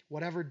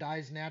 Whatever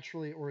dies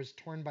naturally or is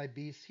torn by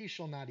beasts, he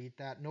shall not eat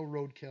that. No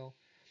roadkill.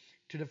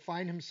 To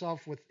define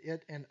himself with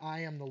it, and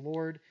I am the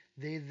Lord.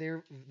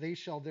 They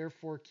shall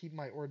therefore keep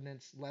my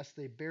ordinance, lest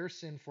they bear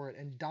sin for it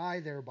and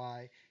die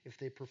thereby. If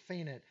they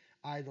profane it,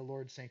 I, the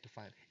Lord,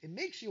 sanctify it. It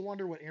makes you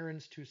wonder what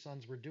Aaron's two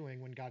sons were doing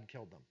when God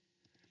killed them.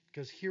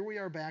 Because here we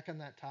are back on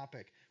that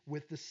topic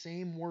with the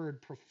same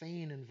word,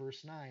 profane, in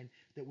verse 9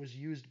 that was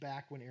used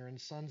back when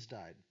Aaron's sons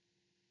died.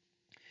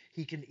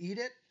 He can eat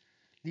it.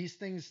 These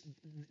things,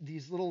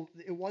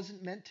 it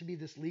wasn't meant to be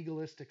this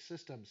legalistic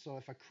system. So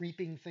if a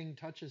creeping thing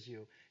touches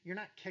you, you're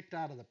not kicked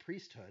out of the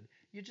priesthood.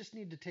 You just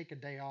need to take a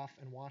day off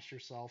and wash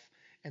yourself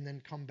and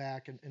then come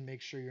back and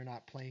make sure you're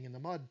not playing in the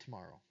mud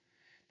tomorrow.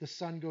 The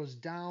sun goes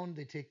down,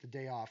 they take the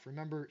day off.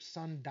 Remember,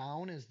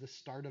 sundown is the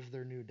start of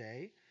their new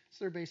day.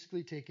 So they're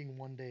basically taking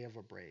one day of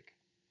a break.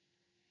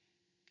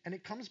 And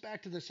it comes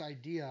back to this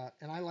idea,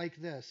 and I like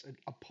this,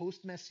 a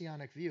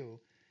post-messianic view.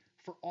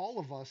 For all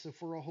of us, if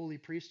we're a holy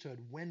priesthood,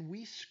 when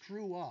we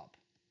screw up,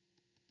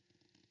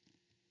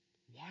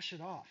 wash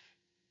it off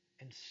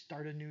and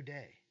start a new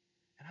day.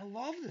 And I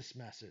love this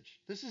message.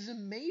 This is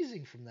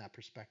amazing from that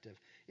perspective.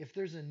 If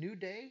there's a new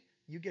day,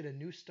 you get a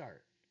new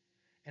start.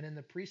 And in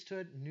the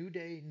priesthood, new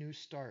day, new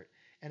start.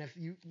 And if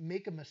you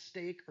make a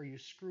mistake or you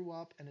screw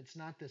up and it's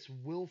not this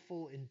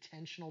willful,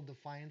 intentional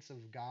defiance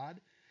of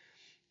God,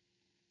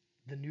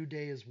 the new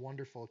day is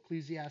wonderful.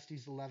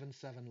 Ecclesiastes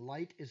 11:7,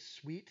 light is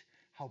sweet.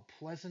 How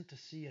pleasant to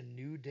see a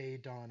new day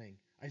dawning.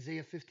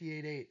 Isaiah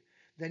 58:8,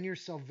 then your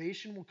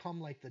salvation will come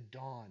like the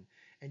dawn,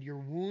 and your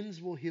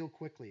wounds will heal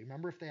quickly.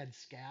 Remember, if they had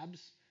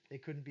scabs, they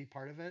couldn't be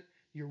part of it.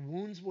 Your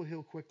wounds will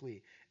heal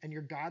quickly, and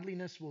your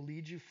godliness will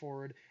lead you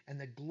forward, and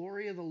the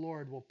glory of the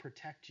Lord will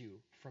protect you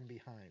from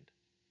behind.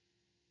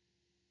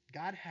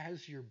 God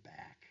has your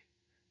back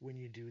when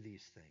you do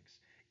these things.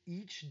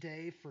 Each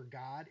day for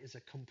God is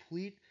a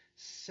complete,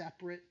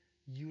 separate,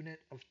 unit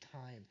of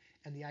time.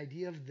 And the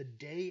idea of the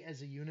day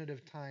as a unit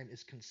of time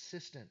is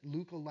consistent.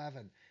 Luke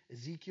 11,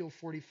 Ezekiel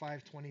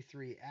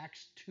 45:23,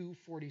 Acts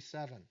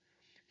 2:47.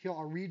 Here,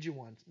 I'll read you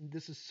one.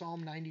 This is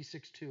Psalm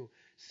 96:2.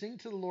 Sing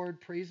to the Lord,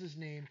 praise his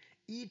name.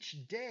 Each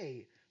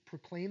day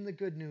proclaim the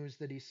good news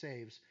that he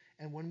saves.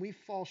 And when we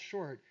fall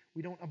short,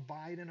 we don't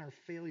abide in our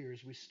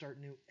failures. We start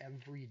new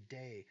every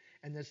day.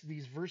 And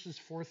these verses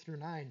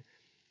 4-9,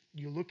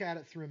 you look at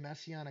it through a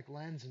messianic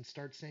lens and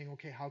start saying,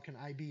 okay, how can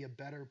I be a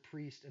better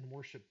priest and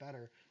worship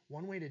better?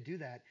 One way to do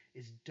that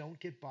is don't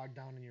get bogged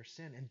down in your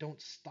sin and don't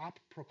stop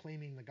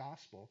proclaiming the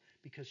gospel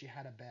because you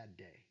had a bad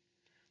day.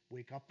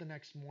 Wake up the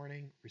next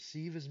morning,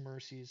 receive his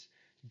mercies.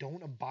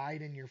 Don't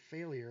abide in your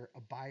failure,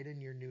 abide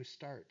in your new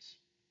starts.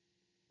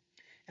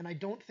 And I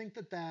don't think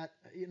that,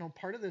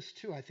 part of this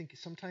too, I think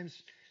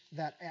sometimes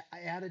that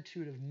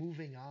attitude of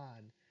moving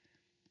on,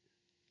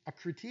 a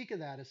critique of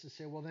that is to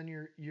say, well, then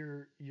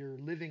you're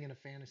living in a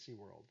fantasy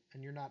world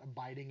and you're not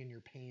abiding in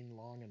your pain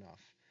long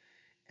enough.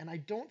 And I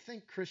don't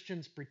think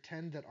Christians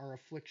pretend that our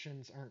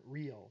afflictions aren't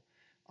real.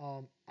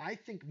 I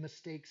think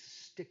mistakes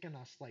stick in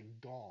us like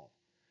gall.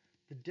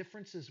 The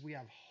difference is we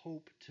have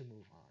hope to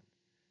move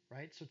on,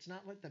 right? So it's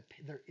not like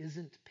there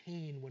isn't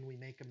pain when we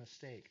make a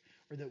mistake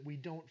or that we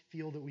don't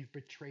feel that we've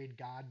betrayed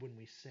God when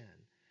we sin,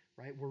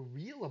 right? We're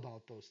real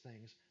about those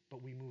things,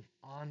 but we move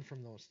on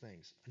from those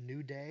things. A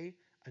new day,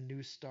 a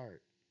new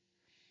start.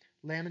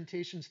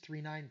 Lamentations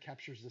 3:9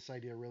 captures this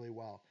idea really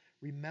well.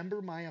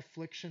 Remember my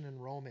affliction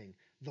and roaming,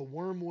 the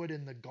wormwood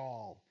and the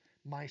gall.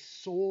 My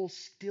soul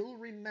still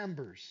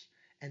remembers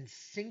and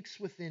sinks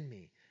within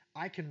me.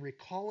 I can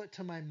recall it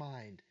to my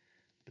mind,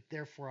 but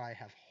therefore I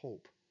have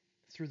hope.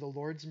 Through the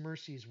Lord's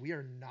mercies we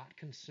are not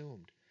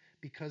consumed,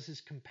 because his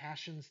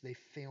compassions, they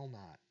fail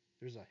not.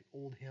 There's an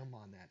old hymn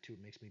on that too.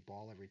 It makes me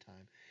bawl every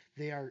time.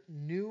 They are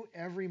new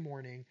every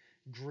morning.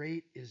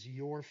 Great is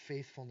your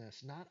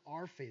faithfulness, not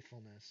our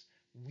faithfulness.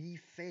 We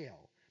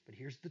fail. But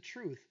here's the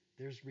truth.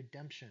 There's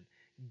redemption.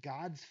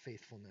 God's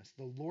faithfulness.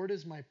 The Lord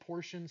is my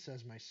portion,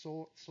 says my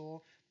soul.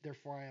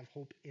 Therefore I have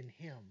hope in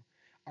him.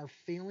 Our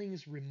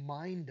failings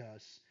remind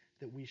us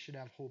that we should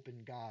have hope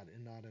in God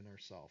and not in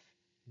ourselves.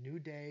 New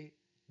day,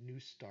 new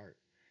start.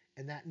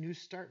 And that new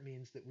start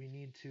means that we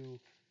need to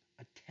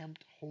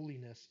attempt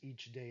holiness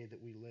each day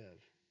that we live.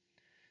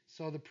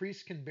 So the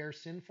priest can bear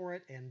sin for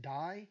it and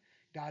die.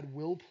 God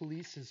will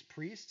police his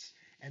priests,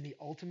 and the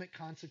ultimate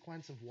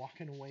consequence of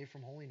walking away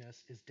from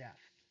holiness is death.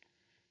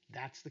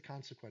 That's the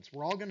consequence.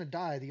 We're all going to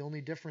die. The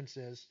only difference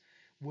is,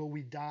 will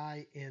we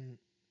die in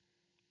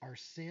our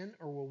sin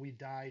or will we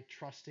die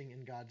trusting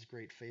in God's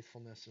great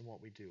faithfulness in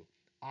what we do?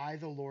 I,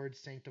 the Lord,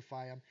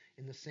 sanctify him.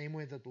 In the same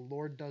way that the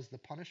Lord does the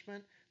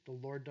punishment, the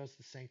Lord does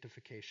the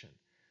sanctification.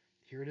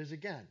 Here it is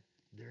again.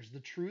 There's the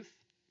truth.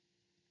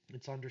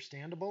 It's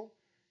understandable.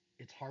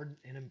 It's hard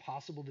and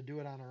impossible to do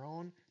it on our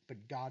own,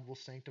 but God will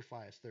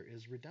sanctify us. There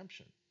is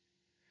redemption.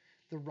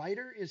 The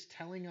writer is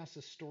telling us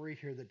a story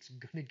here that's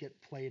going to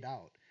get played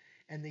out.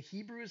 And the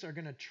Hebrews are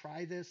going to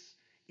try this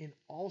in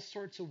all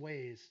sorts of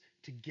ways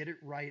to get it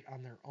right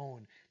on their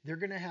own. They're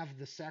going to have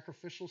the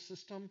sacrificial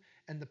system,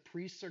 and the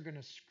priests are going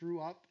to screw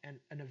up and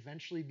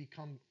eventually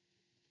become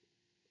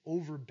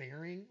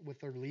overbearing with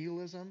their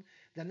legalism.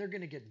 Then they're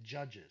going to get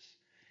judges.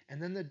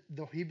 And then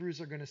the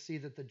Hebrews are going to see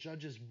that the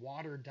judges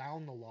water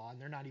down the law,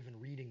 and they're not even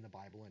reading the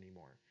Bible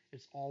anymore.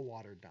 It's all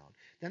watered down.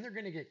 Then they're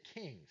going to get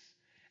kings.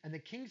 And the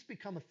kings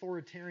become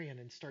authoritarian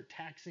and start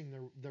taxing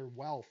their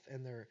wealth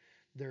and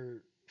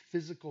their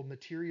physical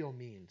material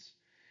means.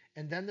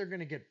 And then they're going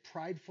to get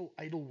prideful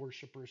idol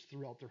worshipers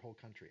throughout their whole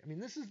country. I mean,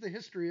 this is the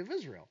history of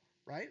Israel,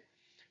 right?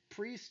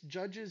 Priests,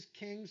 judges,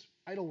 kings,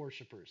 idol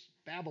worshipers,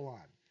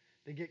 Babylon.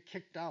 They get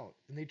kicked out,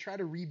 and they try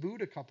to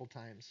reboot a couple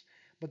times.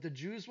 But the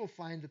Jews will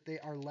find that they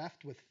are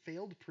left with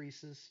failed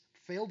priests,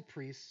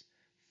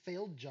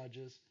 failed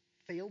judges,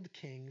 failed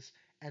kings,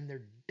 and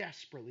they're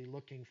desperately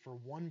looking for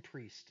one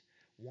priest,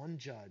 one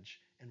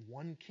judge, and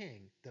one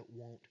king that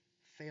won't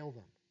fail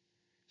them.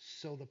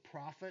 So the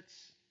prophets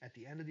at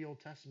the end of the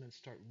Old Testament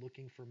start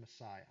looking for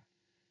Messiah,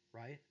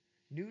 right?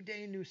 New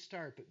day, new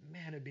start, but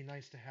man, it'd be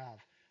nice to have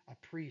a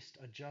priest,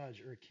 a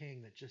judge, or a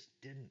king that just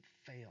didn't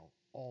fail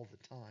all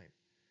the time.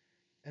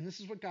 And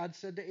this is what God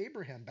said to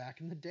Abraham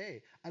back in the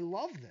day. I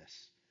love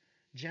this.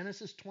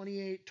 Genesis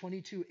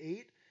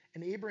 22:8,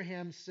 and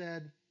Abraham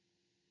said,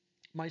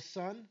 my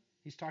son,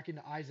 he's talking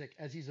to Isaac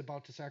as he's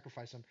about to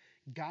sacrifice him,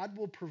 God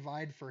will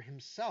provide for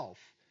himself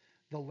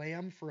the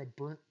lamb for a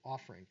burnt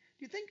offering.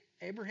 Do you think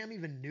Abraham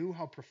even knew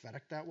how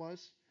prophetic that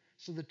was?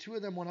 So the two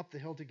of them went up the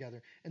hill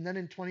together. And then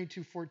in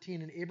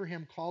 22:14, and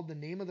Abraham called the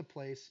name of the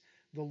place,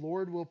 the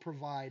Lord will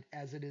provide,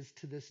 as it is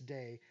to this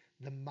day,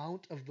 the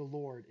mount of the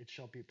Lord, it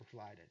shall be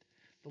provided.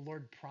 The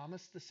Lord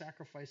promised the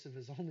sacrifice of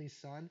his only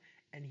son,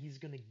 and he's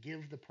going to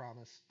give the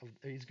promise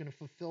he's going to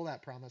fulfill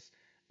that promise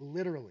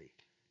literally.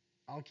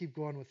 I'll keep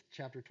going with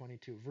chapter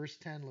 22. Verse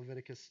 10,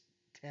 Leviticus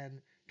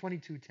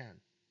 22:10.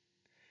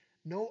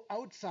 No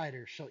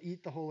outsider shall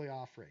eat the holy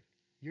offering.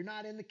 You're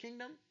not in the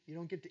kingdom, you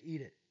don't get to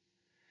eat it.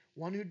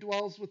 One who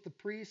dwells with the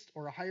priest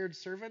or a hired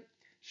servant,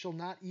 shall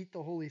not eat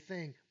the holy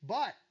thing.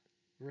 But,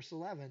 verse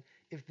 11,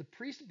 if the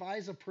priest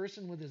buys a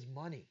person with his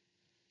money,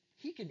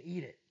 he can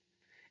eat it.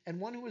 And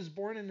one who is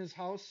born in his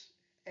house,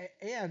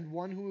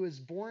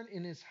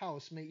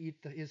 may eat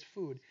his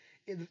food.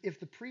 If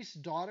the priest's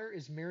daughter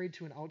is married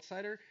to an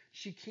outsider,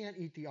 she can't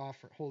eat the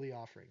holy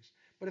offerings.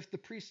 But if the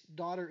priest's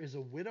daughter is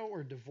a widow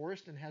or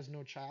divorced and has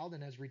no child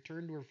and has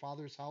returned to her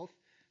father's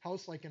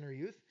house like in her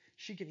youth,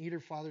 she can eat her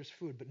father's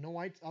food, but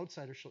no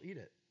outsider shall eat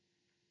it.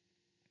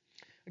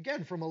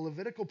 Again, from a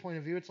Levitical point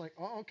of view, it's like,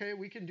 oh, okay,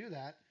 we can do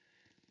that.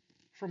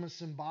 From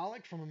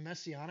a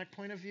messianic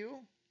point of view,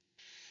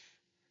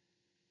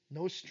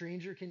 no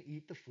stranger can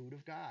eat the food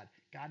of God.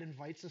 God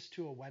invites us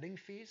to a wedding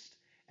feast,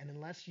 and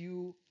unless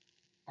you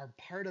are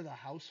part of the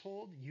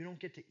household, you don't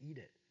get to eat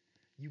it.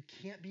 You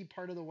can't be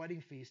part of the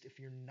wedding feast if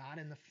you're not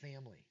in the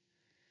family.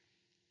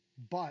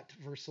 But,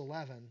 verse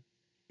 11,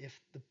 if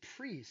the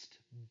priest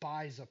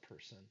buys a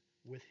person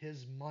with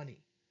his money,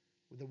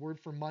 the word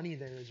for money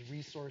there is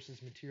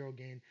resources, material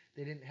gain.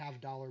 They didn't have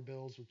dollar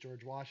bills with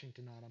George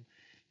Washington on them.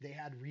 They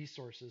had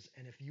resources,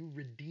 and if you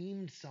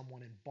redeemed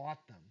someone and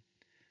bought them,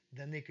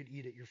 then they could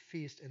eat at your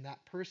feast. And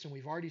that person,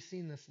 we've already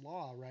seen this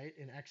law, right,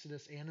 in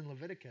Exodus and in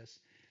Leviticus,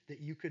 that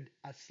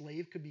a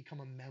slave could become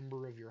a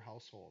member of your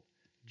household,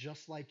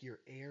 just like your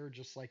heir,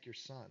 just like your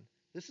son.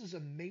 This is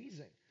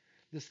amazing.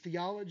 This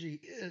theology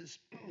is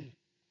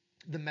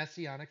the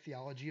messianic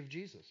theology of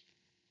Jesus.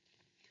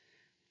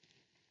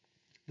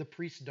 The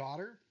priest's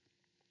daughter,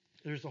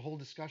 there's a whole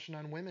discussion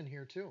on women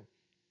here too.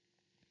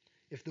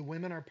 If the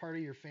women are part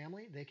of your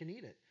family, they can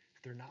eat it.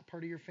 If they're not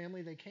part of your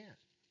family, they can't.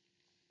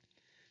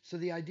 So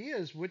the idea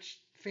is, which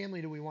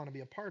family do we want to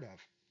be a part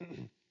of?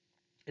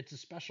 It's a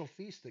special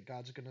feast that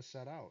God's going to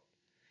set out.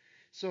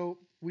 So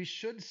we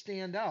should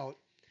stand out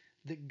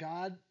that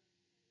God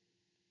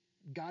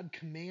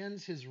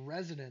commands his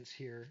residence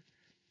here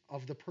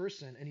of the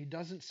person, and he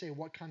doesn't say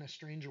what kind of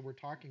stranger we're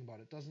talking about.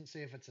 It doesn't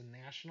say if it's a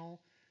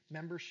national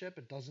membership.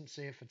 It doesn't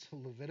say if it's a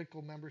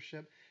Levitical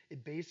membership.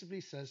 It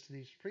basically says to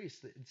these priests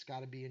that it's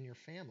got to be in your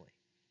family.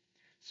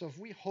 So if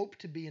we hope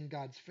to be in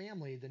God's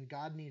family, then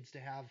God needs to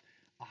have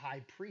a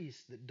high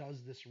priest that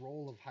does this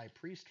role of high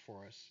priest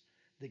for us,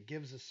 that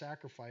gives a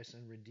sacrifice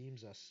and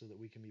redeems us so that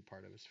we can be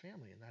part of his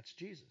family, and that's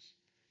Jesus.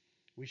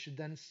 We should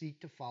then seek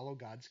to follow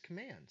God's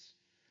commands.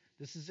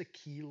 This is a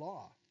key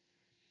law.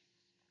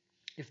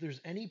 If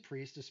there's any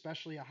priest,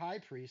 especially a high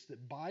priest,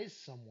 that buys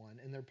someone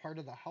and they're part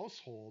of the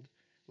household,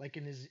 like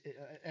in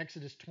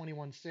Exodus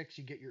 21:6,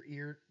 you get your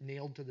ear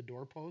nailed to the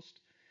doorpost,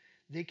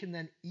 they can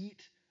then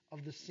eat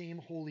of the same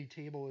holy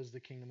table as the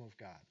kingdom of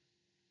God.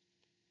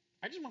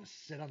 I just want to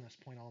sit on this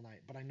point all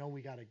night, but I know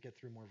we got to get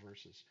through more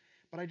verses.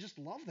 But I just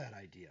love that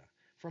idea.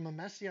 From a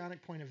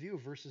messianic point of view,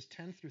 verses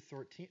 10 through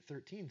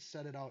 13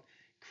 set it out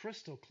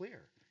crystal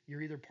clear.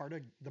 You're either part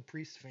of the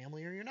priest's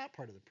family or you're not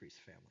part of the priest's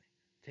family.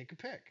 Take a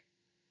pick.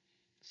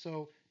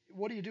 So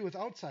what do you do with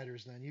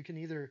outsiders then? You can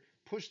either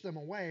push them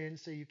away and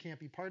say you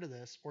can't be part of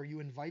this, or you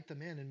invite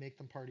them in and make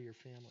them part of your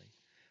family.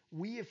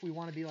 We, if we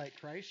want to be like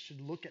Christ, should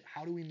look at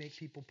how do we make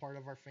people part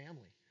of our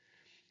family.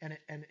 And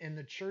in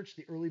the church,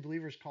 the early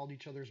believers called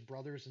each other's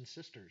brothers and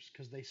sisters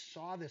because they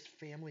saw this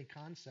family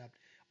concept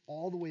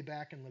all the way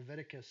back in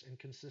Leviticus and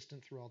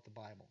consistent throughout the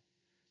Bible.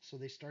 So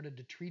they started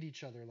to treat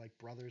each other like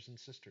brothers and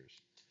sisters.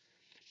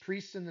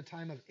 Priests in the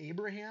time of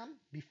Abraham,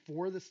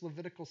 before this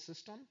Levitical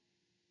system,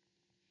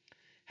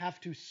 have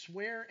to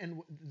swear,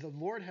 and the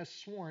Lord has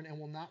sworn and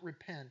will not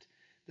repent,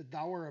 that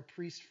thou art a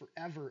priest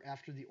forever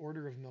after the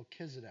order of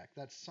Melchizedek.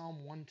 That's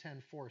Psalm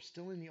 110:4,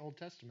 still in the Old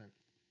Testament.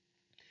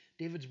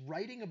 David's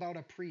writing about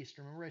a priest.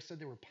 Remember I said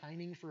they were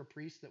pining for a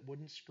priest that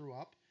wouldn't screw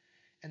up?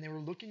 And they were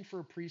looking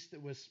for a priest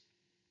that was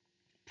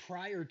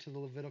prior to the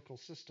Levitical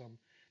system,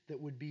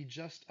 that would be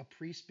just a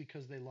priest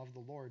because they love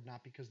the Lord,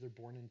 not because they're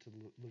born into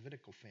the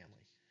Levitical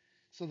family.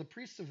 So the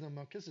priests of the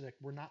Melchizedek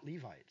were not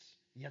Levites,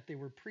 yet they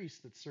were priests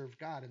that served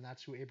God, and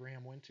that's who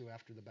Abraham went to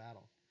after the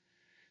battle.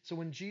 So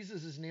when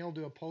Jesus is nailed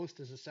to a post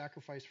as a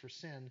sacrifice for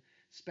sin,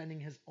 spending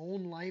his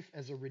own life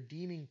as a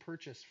redeeming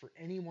purchase for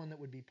anyone that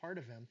would be part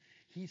of him,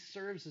 he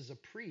serves as a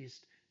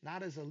priest,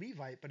 not as a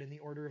Levite, but in the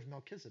order of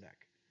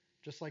Melchizedek,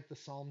 just like the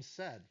Psalms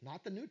said,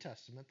 not the New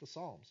Testament, the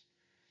Psalms.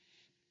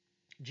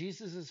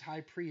 Jesus as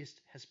high priest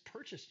has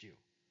purchased you,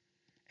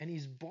 and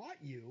he's bought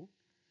you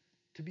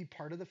to be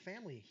part of the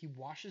family. He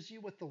washes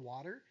you with the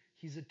water.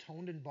 He's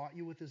atoned and bought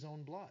you with his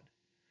own blood.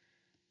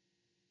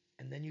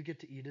 And then you get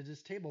to eat at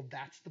his table.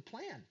 That's the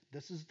plan.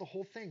 This is the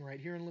whole thing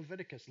right here in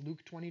Leviticus,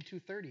 Luke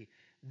 22:30.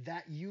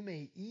 That you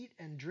may eat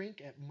and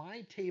drink at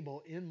my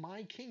table in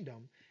my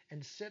kingdom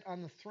and sit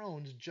on the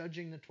thrones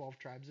judging the 12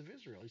 tribes of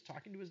Israel. He's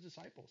talking to his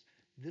disciples.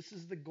 This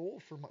is the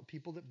goal for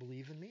people that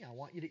believe in me. I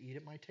want you to eat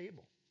at my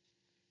table.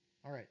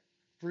 All right,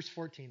 verse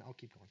 14. I'll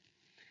keep going.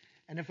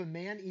 And if a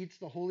man eats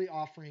the holy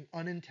offering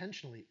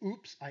unintentionally,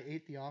 oops, I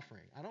ate the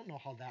offering. I don't know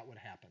how that would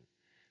happen.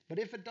 But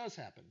if it does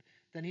happen,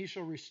 then he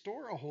shall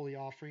restore a holy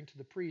offering to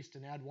the priest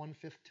and add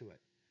 1/5 to it.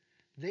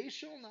 They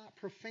shall not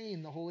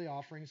profane the holy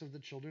offerings of the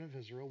children of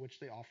Israel which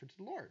they offer to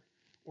the Lord,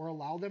 or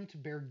allow them to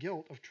bear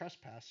guilt of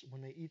trespass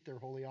when they eat their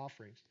holy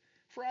offerings.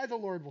 For I, the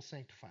Lord, will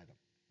sanctify them.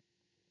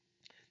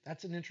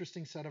 That's an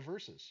interesting set of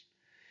verses.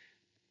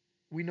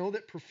 We know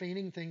that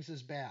profaning things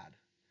is bad.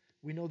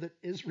 We know that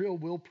Israel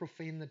will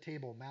profane the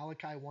table.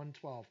 Malachi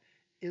 1:12.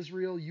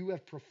 Israel, you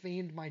have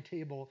profaned my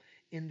table,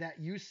 in that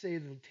you say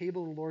the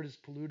table of the Lord is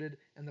polluted,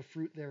 and the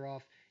fruit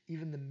thereof,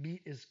 even the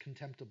meat is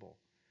contemptible.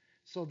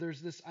 So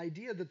there's this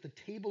idea that the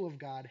table of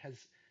God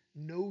has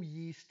no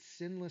yeast,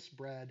 sinless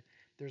bread.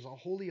 There's a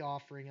holy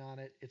offering on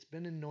it. It's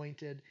been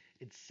anointed.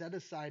 It's set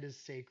aside as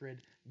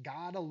sacred.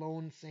 God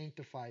alone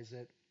sanctifies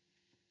it.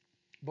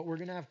 But we're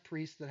going to have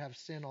priests that have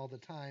sin all the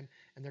time,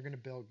 and they're going to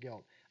build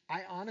guilt.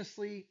 I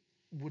honestly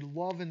would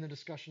love in the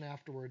discussion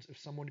afterwards if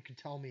someone could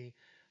tell me,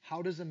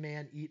 how does a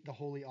man eat the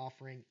holy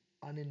offering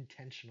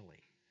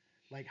unintentionally?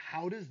 Like,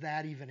 how does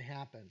that even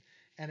happen?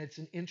 And it's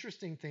an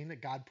interesting thing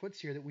that God puts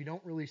here that we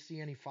don't really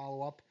see any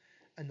follow-up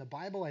in the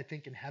Bible. I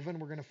think in heaven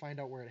we're going to find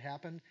out where it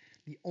happened.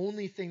 The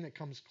only thing that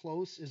comes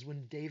close is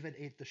when David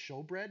ate the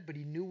showbread, but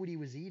he knew what he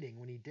was eating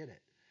when he did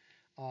it.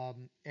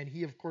 And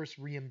he, of course,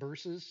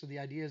 reimburses. So the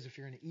idea is if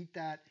you're going to eat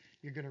that,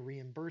 you're going to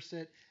reimburse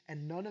it.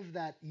 And none of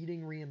that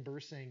eating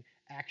reimbursing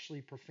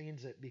actually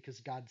profanes it because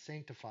God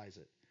sanctifies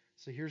it.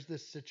 So here's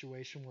this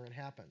situation where it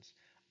happens.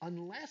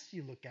 Unless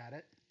you look at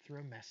it through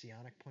a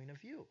messianic point of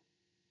view,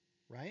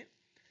 right?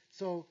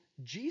 So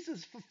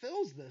Jesus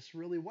fulfills this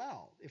really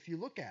well if you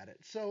look at it.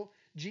 So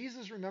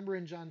Jesus, remember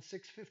in John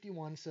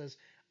 6:51 says,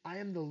 I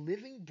am the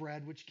living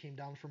bread which came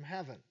down from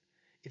heaven.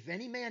 If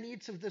any man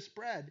eats of this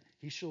bread,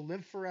 he shall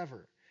live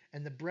forever.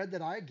 And the bread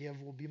that I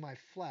give will be my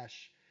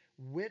flesh,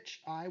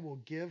 which I will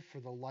give for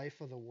the life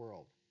of the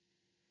world.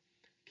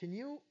 Can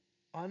you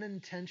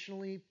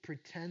unintentionally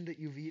pretend that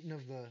you've eaten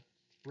of the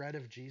bread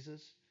of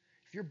Jesus?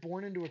 If you're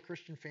born into a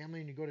Christian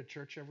family and you go to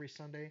church every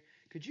Sunday,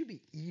 could you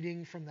be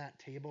eating from that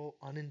table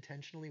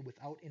unintentionally,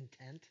 without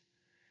intent,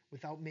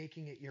 without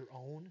making it your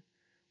own,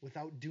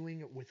 without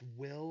doing it with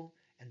will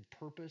and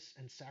purpose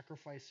and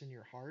sacrifice in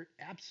your heart?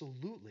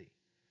 Absolutely.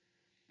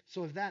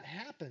 So if that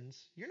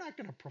happens, you're not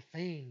going to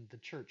profane the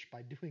church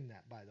by doing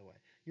that, by the way.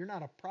 You're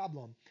not a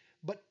problem.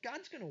 But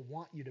God's going to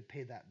want you to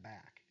pay that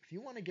back. If you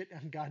want to get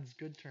on God's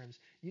good terms,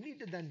 you need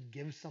to then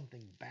give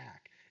something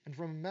back. And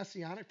from a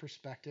messianic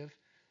perspective,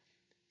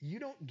 you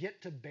don't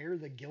get to bear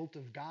the guilt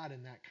of God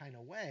in that kind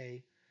of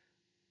way,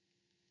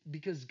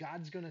 because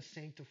God's going to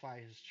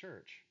sanctify his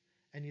church.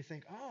 And you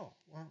think, oh,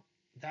 well,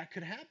 that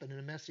could happen in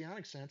a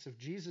messianic sense. If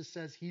Jesus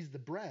says he's the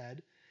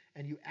bread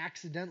and you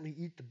accidentally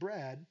eat the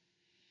bread,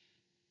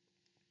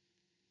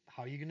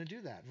 how are you going to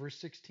do that? Verse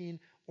 16,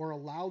 or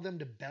allow them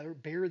to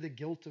bear the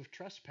guilt of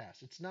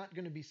trespass. It's not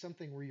going to be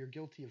something where you're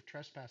guilty of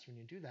trespass when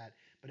you do that,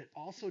 but it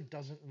also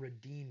doesn't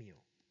redeem you.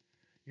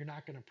 You're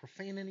not going to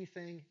profane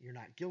anything. You're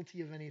not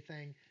guilty of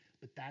anything,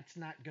 but that's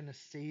not going to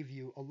save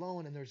you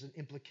alone. And there's an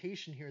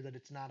implication here that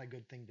it's not a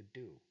good thing to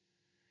do.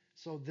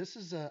 So this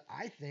is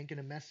I think in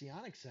a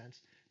messianic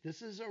sense,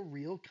 this is a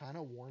real kind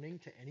of warning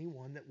to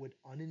anyone that would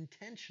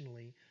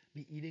unintentionally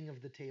be eating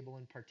of the table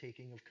and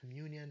partaking of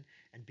communion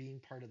and being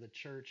part of the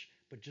church,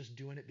 but just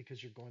doing it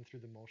because you're going through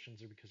the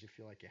motions or because you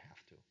feel like you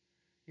have to.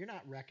 You're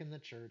not wrecking the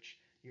church.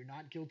 You're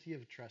not guilty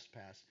of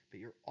trespass, but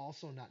you're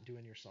also not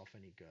doing yourself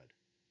any good.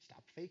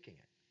 Stop faking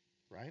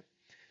it,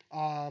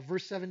 right?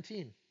 Verse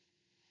 17.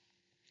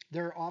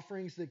 There are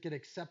offerings that get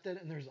accepted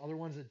and there's other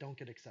ones that don't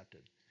get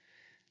accepted.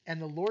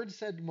 And the Lord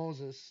said to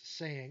Moses,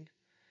 saying,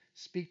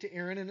 speak to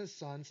Aaron and his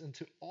sons and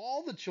to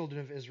all the children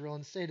of Israel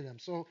and say to them.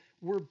 So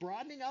we're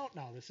broadening out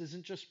now. This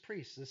isn't just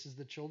priests. This is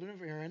the children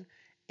of Aaron,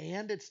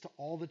 and it's to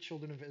all the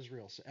children of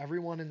Israel. So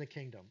everyone in the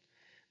kingdom.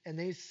 And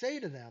they say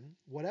to them,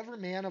 whatever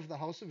man of the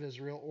house of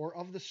Israel or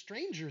of the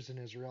strangers in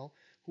Israel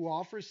who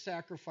offers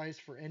sacrifice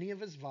for any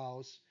of his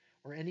vows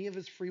or any of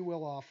his free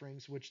will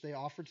offerings, which they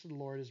offer to the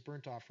Lord as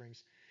burnt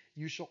offerings,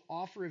 you shall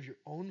offer of your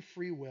own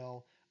free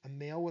will a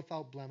male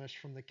without blemish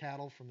from the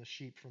cattle, from the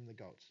sheep, from the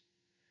goats.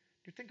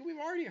 You're thinking, we've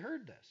already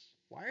heard this.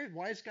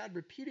 Why is God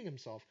repeating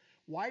himself?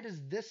 Why does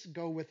this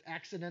go with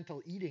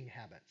accidental eating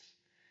habits?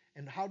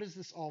 And how does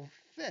this all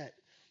fit?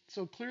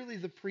 So clearly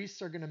the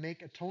priests are going to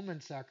make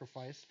atonement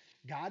sacrifice.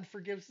 God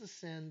forgives the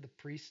sin. The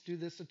priests do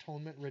this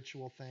atonement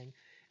ritual thing.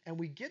 And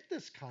we get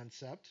this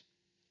concept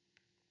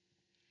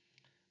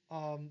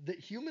that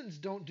humans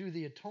don't do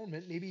the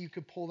atonement. Maybe you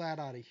could pull that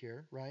out of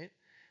here, right?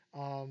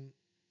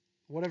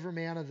 Whatever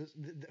man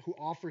who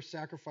offers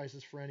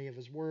sacrifices for any of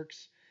his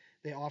works,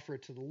 they offer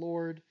it to the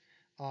Lord.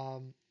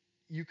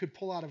 You could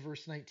pull out of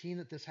verse 19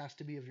 that this has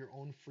to be of your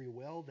own free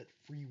will, that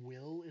free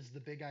will is the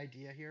big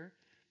idea here,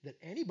 that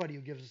anybody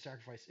who gives a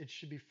sacrifice, it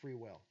should be free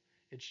will.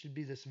 It should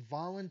be this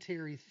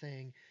voluntary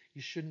thing.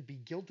 You shouldn't be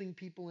guilting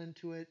people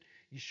into it.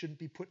 You shouldn't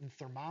be putting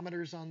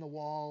thermometers on the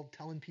wall,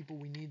 telling people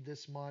we need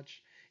this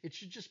much. It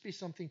should just be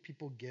something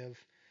people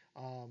give.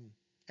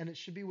 And it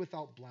should be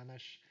without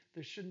blemish.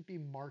 There shouldn't be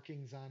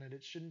markings on it.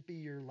 It shouldn't be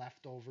your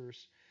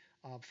leftovers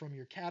from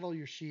your cattle,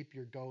 your sheep,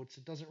 your goats.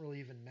 It doesn't really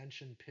even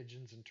mention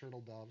pigeons and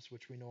turtle doves,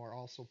 which we know are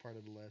also part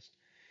of the list.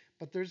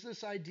 But there's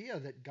this idea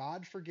that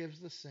God forgives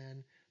the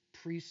sin,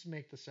 priests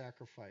make the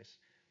sacrifice.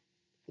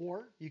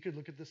 Or you could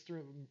look at this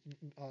through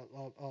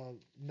a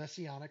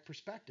messianic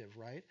perspective,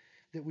 right?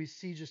 That we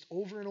see just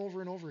over and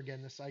over and over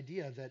again this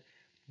idea that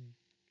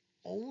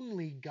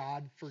only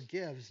God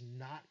forgives,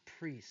 not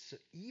priests. So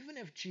even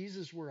if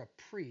Jesus were a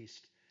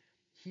priest,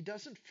 he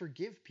doesn't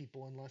forgive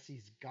people unless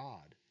he's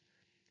God.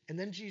 And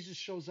then Jesus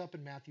shows up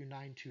in Matthew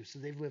 9:2. So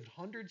they've lived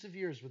hundreds of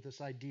years with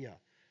this idea,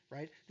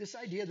 right? This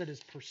idea that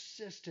is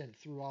persistent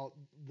throughout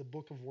the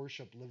book of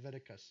worship,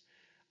 Leviticus.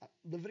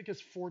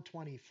 Leviticus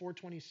 4:20,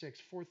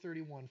 4:26,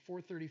 4:31,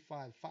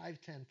 4:35,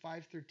 5:10,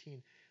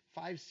 5:13,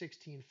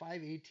 5:16,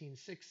 5:18,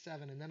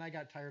 6:7, and then I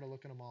got tired of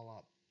looking them all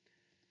up.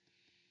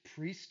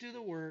 Priests do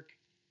the work,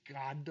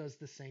 God does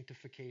the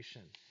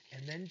sanctification.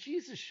 And then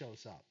Jesus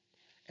shows up.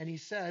 And he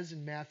says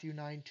in Matthew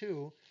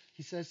 9:2,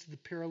 he says to the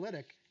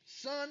paralytic,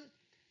 "Son,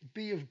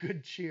 be of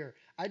good cheer."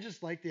 I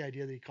just like the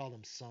idea that he called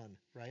him son,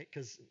 right?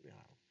 Because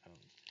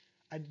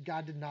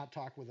God did not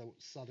talk with a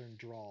southern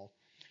drawl.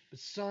 But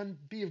son,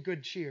 be of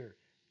good cheer.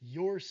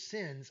 Your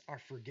sins are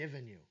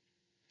forgiven you.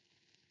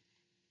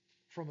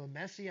 From a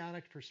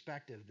messianic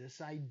perspective,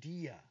 this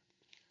idea,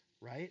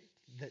 right,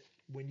 that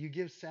when you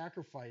give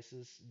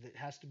sacrifices, that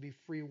has to be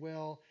free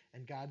will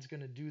and God's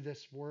going to do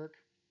this work.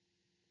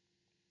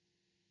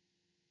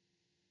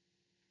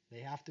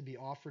 They have to be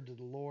offered to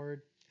the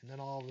Lord. And then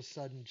all of a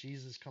sudden,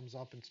 Jesus comes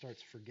up and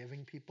starts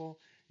forgiving people.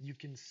 You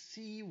can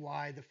see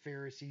why the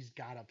Pharisees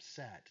got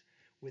upset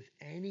with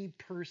any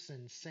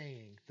person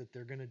saying that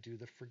they're going to do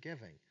the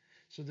forgiving.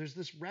 So there's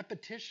this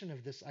repetition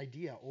of this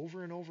idea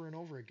over and over and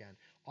over again.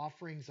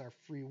 Offerings are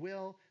free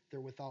will. They're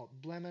without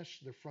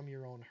blemish. They're from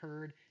your own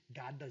herd.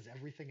 God does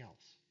everything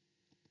else.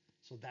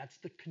 So that's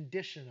the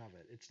condition of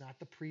it. It's not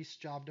the priest's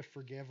job to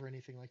forgive or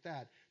anything like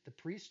that. The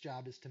priest's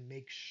job is to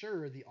make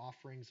sure the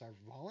offerings are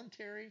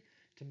voluntary,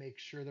 to make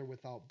sure they're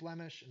without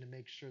blemish, and to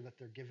make sure that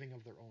they're giving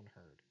of their own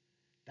herd.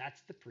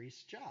 That's the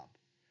priest's job.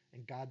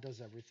 And God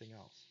does everything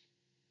else.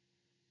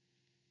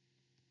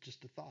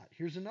 Just a thought.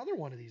 Here's another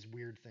one of these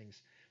weird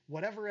things.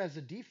 Whatever has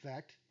a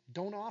defect,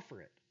 don't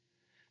offer it,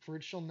 for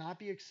it shall not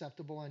be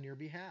acceptable on your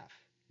behalf.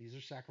 These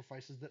are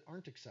sacrifices that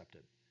aren't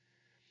accepted.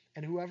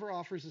 And whoever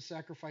offers a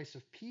sacrifice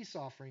of peace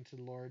offering to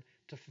the Lord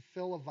to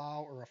fulfill a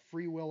vow or a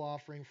free will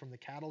offering from the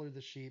cattle or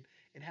the sheep,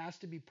 it has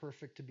to be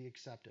perfect to be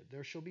accepted.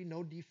 There shall be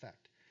no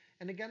defect.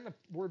 And again, the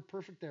word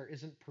perfect there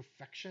isn't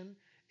perfection.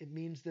 It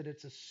means that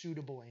it's a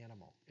suitable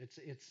animal.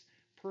 It's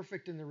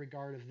perfect in the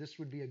regard of this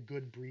would be a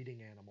good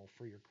breeding animal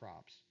for your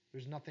crops.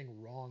 There's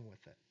nothing wrong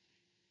with it.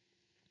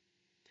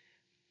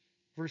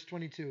 Verse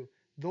 22,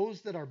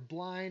 those that are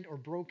blind or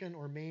broken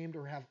or maimed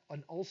or have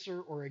an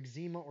ulcer or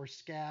eczema or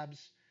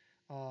scabs,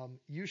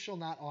 you shall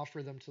not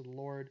offer them to the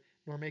Lord,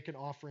 nor make an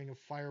offering of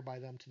fire by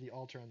them to the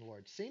altar on the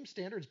Lord. Same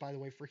standards, by the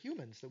way, for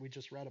humans that we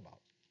just read about.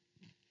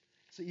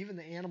 So even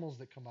the animals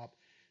that come up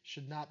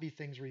should not be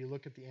things where you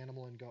look at the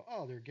animal and go,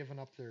 oh, they're giving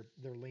up their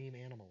lame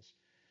animals.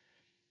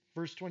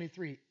 Verse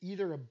 23,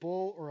 either a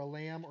bull or a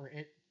lamb or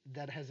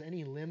that has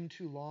any limb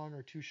too long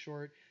or too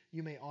short,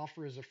 you may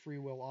offer as a free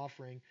will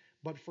offering,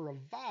 but for a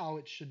vow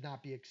it should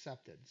not be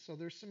accepted. So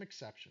there's some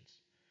exceptions.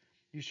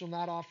 You shall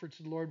not offer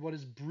to the Lord what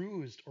is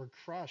bruised or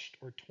crushed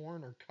or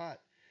torn or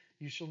cut.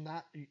 You shall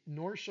not,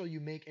 nor shall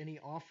you make any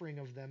offering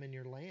of them in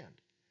your land.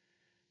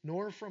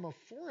 Nor from a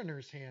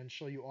foreigner's hand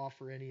shall you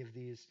offer any of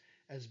these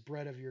as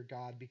bread of your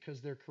God,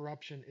 because their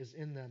corruption is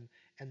in them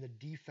and the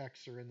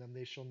defects are in them.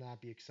 They shall not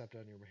be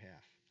accepted on your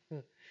behalf.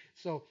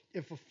 So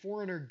if a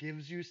foreigner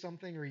gives you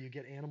something or you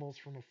get animals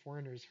from a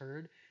foreigner's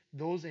herd,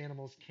 those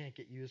animals can't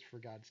get used for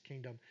God's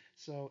kingdom.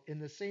 So in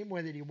the same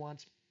way that he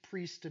wants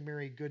priests to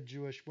marry good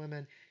Jewish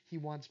women, he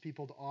wants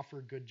people to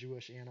offer good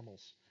Jewish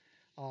animals.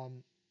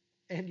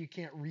 And you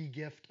can't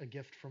re-gift a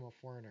gift from a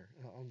foreigner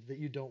that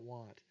you don't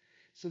want.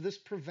 So this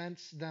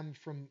prevents them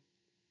from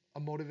a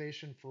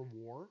motivation for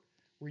war,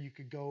 where you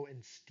could go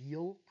and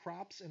steal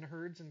crops and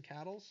herds and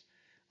cattle.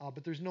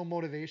 But there's no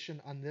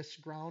motivation on this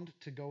ground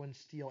to go and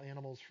steal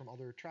animals from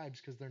other tribes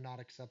because they're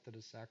not accepted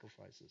as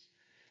sacrifices.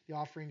 The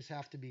offerings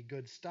have to be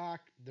good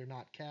stock. They're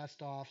not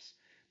cast-offs.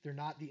 They're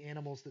not the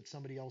animals that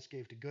somebody else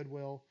gave to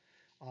Goodwill.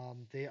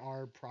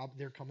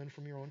 They're coming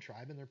from your own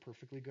tribe, and they're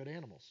perfectly good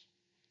animals.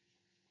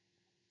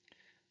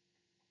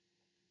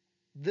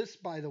 This,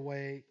 by the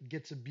way,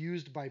 gets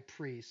abused by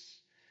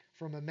priests.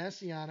 From a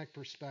messianic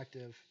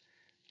perspective,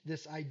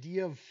 this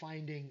idea of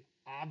finding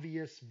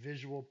obvious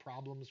visual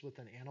problems with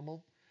an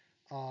animal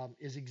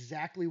is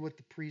exactly what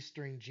the priests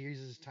during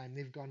Jesus' time,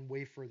 they've gone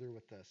way further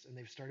with this, and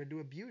they've started to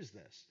abuse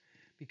this.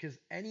 Because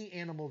any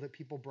animal that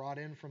people brought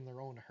in from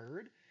their own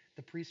herd,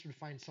 the priest would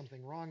find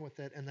something wrong with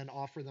it and then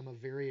offer them a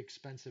very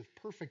expensive,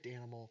 perfect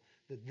animal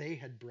that they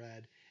had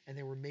bred, and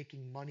they were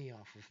making money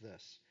off of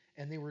this.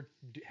 And they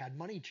had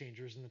money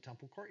changers in the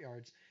temple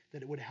courtyards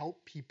that it would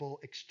help people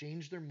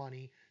exchange their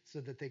money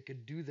so that they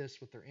could do this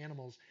with their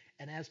animals.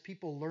 And as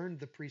people learned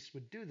the priests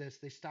would do this,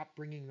 they stopped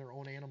bringing their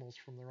own animals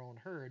from their own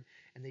herd,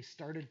 and they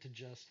started to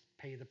just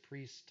pay the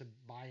priests to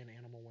buy an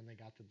animal when they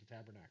got to the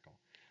tabernacle.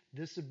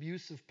 This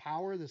abuse of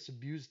power, this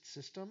abused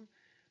system,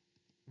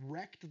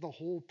 wrecked the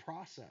whole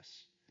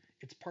process.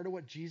 It's part of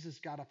what Jesus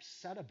got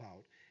upset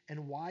about.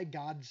 and why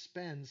God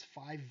spends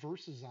 5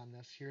 verses on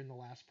this here in the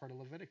last part of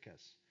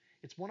Leviticus.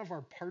 It's one of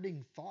our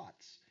parting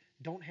thoughts.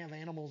 Don't have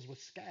animals with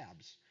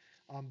scabs.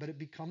 But it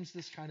becomes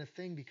this kind of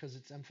thing because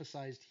it's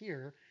emphasized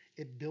here.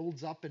 It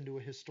builds up into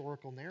a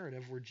historical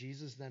narrative where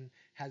Jesus then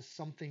has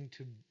something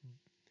to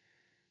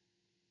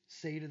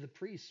say to the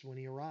priests when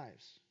he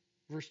arrives.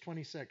 Verse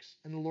 26,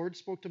 and the Lord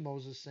spoke to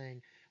Moses,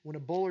 saying, when a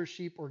bull or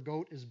sheep or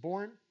goat is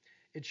born,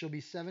 it shall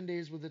be 7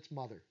 days with its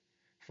mother.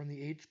 From the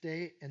 8th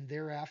day and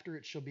thereafter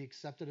it shall be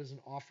accepted as an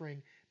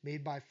offering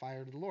made by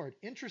fire to the Lord.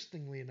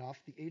 Interestingly enough,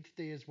 the 8th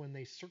day is when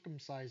they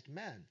circumcised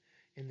men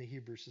in the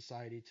Hebrew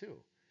society too.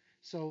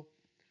 So,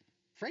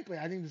 frankly,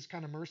 I think this is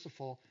kind of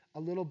merciful. A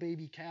little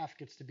baby calf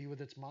gets to be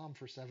with its mom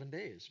for 7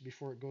 days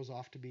before it goes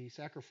off to be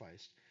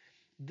sacrificed.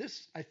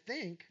 This, I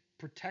think,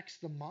 protects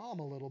the mom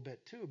a little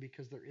bit too,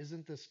 because there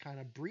isn't this kind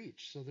of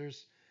breach. So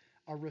there's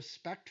a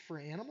respect for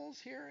animals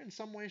here in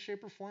some way,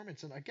 shape, or form.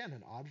 It's, again,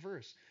 an odd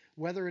verse.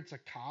 Whether it's a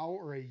cow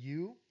or a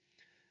ewe,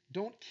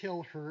 don't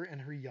kill her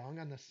and her young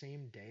on the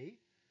same day.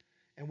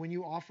 And when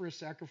you offer a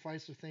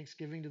sacrifice of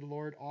thanksgiving to the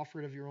Lord,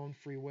 offer it of your own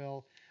free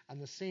will. On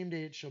the same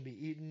day it shall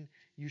be eaten.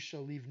 You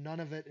shall leave none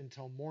of it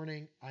until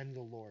morning. I'm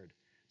the Lord.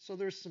 So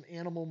there's some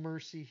animal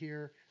mercy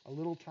here, a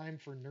little time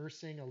for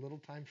nursing, a little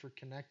time for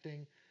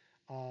connecting.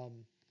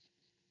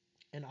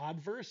 An odd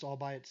verse all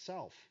by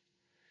itself.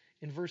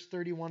 In verse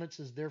 31, it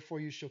says,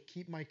 therefore you shall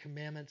keep my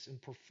commandments and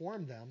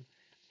perform them.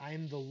 I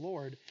am the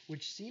Lord,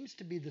 which seems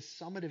to be the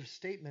summative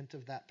statement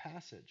of that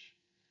passage.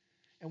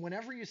 And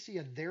whenever you see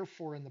a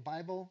therefore in the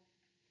Bible,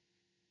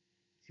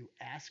 you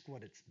ask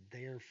what it's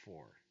there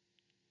for,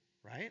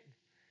 right?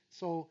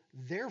 So,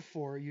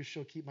 therefore you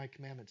shall keep my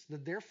commandments. The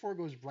therefore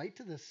goes right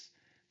to this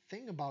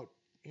thing about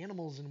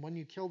animals and when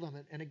you kill them.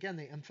 And again,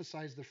 they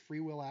emphasize the free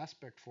will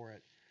aspect for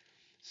it.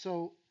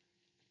 So,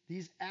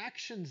 these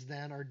actions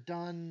then are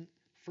done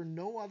for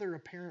no other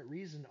apparent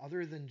reason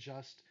other than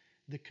just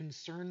the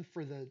concern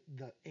for the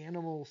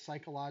animal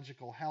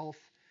psychological health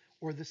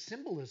or the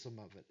symbolism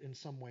of it in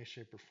some way,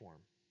 shape, or form.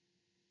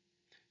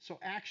 So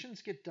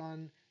actions get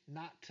done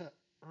not to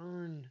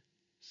earn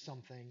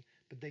something,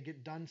 but they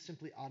get done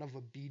simply out of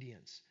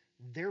obedience.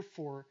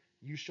 Therefore,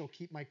 you shall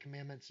keep my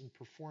commandments and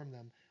perform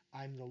them.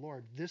 I'm the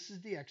Lord. This is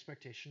the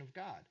expectation of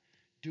God.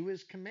 Do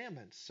his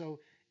commandments. So,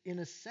 in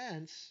a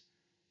sense,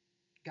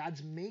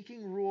 God's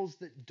making rules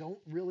that don't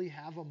really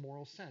have a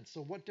moral sense.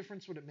 So what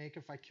difference would it make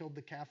if I killed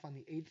the calf on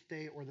the 8th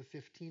day or the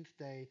 15th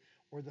day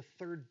or the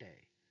 3rd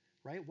day,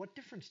 right? What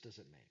difference does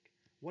it make?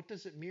 What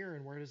does it mirror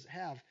and where does it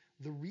have?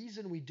 The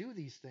reason we do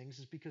these things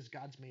is because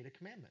God's made a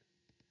commandment.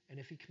 And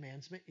if he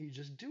commands me, you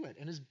just do it.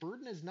 And his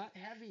burden is not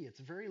heavy. It's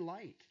very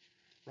light,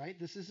 right?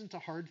 This isn't a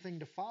hard thing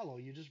to follow.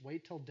 You just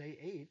wait till day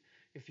 8.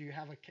 If you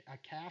have a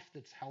calf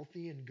that's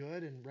healthy and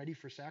good and ready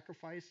for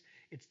sacrifice,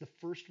 it's the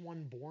first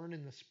one born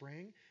in the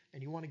spring,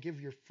 and you want to give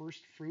your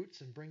first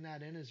fruits and bring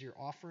that in as your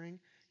offering,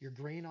 your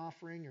grain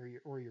offering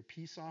or your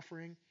peace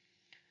offering,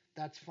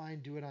 that's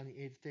fine. Do it on the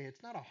 8th day.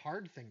 It's not a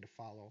hard thing to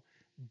follow,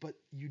 but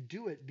you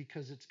do it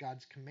because it's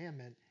God's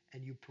commandment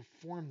and you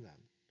perform them.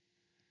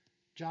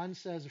 John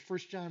says, 1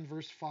 John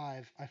verse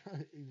 5,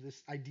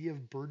 this idea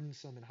of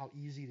burdensome and how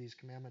easy these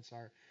commandments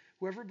are.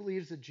 Whoever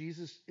believes that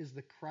Jesus is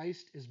the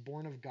Christ is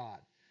born of God.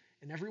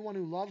 And everyone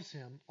who loves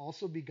him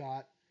loves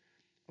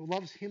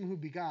him who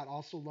begot,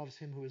 also loves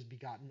him who is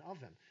begotten of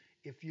him.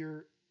 If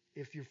you're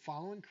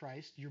following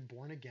Christ, you're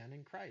born again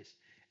in Christ.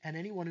 And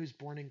anyone who's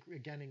born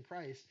again in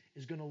Christ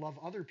is going to love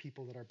other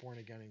people that are born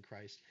again in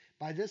Christ.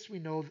 By this we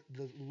know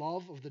the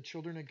love of the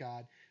children of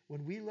God,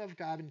 when we love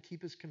God and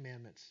keep his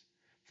commandments.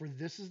 For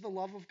this is the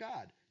love of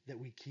God, that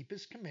we keep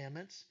his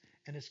commandments,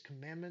 and his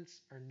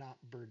commandments are not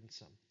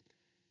burdensome.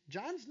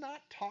 John's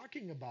not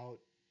talking about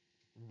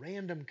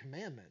random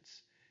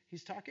commandments.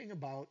 He's talking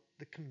about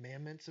the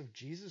commandments of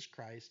Jesus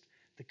Christ,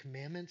 the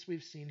commandments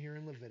we've seen here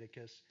in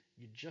Leviticus.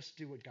 You just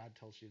do what God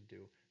tells you to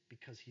do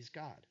because he's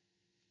God.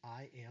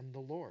 I am the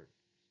Lord.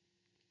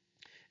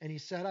 And he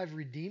said, I've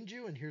redeemed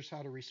you, and here's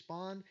how to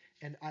respond.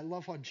 And I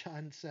love how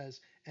John says,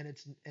 and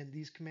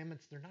these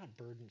commandments, they're not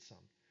burdensome.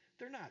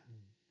 They're not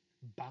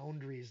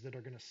boundaries that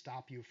are going to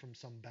stop you from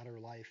some better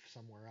life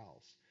somewhere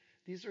else.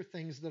 These are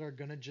things that are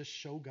going to just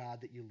show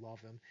God that you love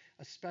him,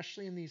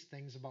 especially in these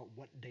things about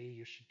what day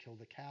you should kill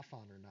the calf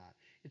on or not.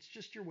 It's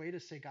just your way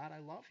to say, God, I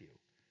love you.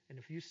 And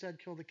if you said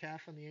kill the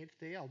calf on the 8th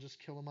day, I'll just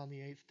kill him on the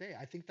 8th day.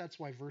 I think that's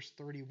why verse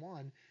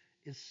 31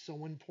 is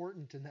so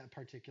important in that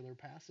particular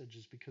passage,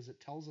 is because it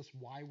tells us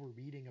why we're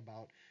reading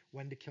about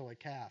when to kill a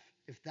calf.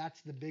 If that's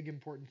the big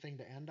important thing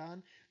to end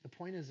on, the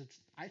point is,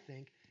 I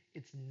think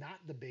it's not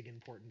the big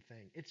important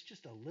thing. It's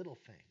just a little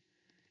thing.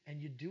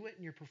 And you do it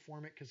and you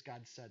perform it because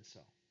God said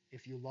so.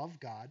 If you love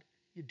God,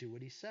 you do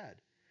what he said.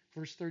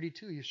 Verse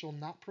 32, you shall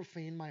not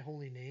profane my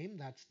holy name.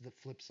 That's the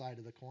flip side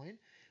of the coin.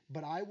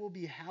 But I will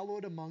be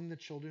hallowed among the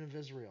children of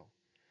Israel.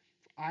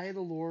 I am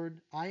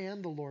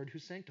the Lord who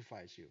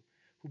sanctifies you,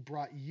 who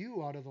brought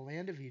you out of the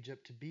land of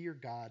Egypt to be your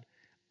God.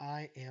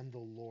 I am the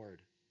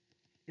Lord.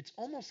 It's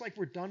almost like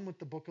we're done with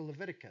the book of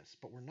Leviticus,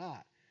 but we're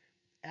not.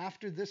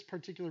 After this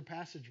particular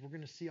passage, we're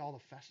going to see all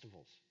the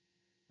festivals,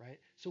 right?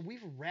 So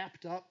we've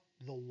wrapped up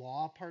the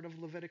law part of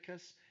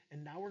Leviticus,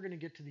 and now we're going to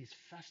get to these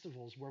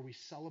festivals where we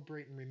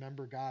celebrate and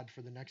remember God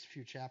for the next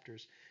few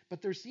chapters.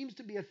 But there seems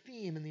to be a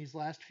theme in these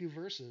last few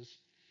verses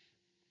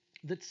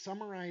that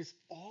summarize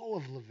all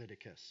of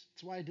Leviticus.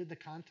 That's why I did the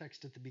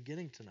context at the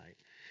beginning tonight.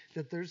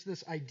 That there's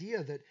this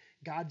idea that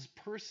God's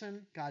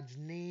person, God's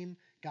name,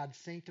 God's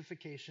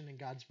sanctification, and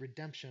God's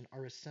redemption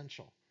are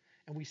essential.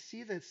 And we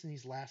see this in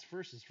these last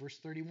verses. Verse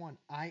 31,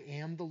 I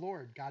am the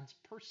Lord. God's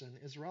person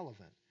is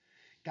relevant.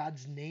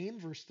 God's name,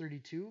 verse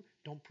 32,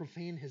 don't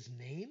profane his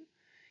name.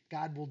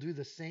 God will do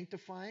the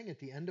sanctifying at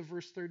the end of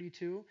verse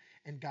 32,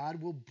 and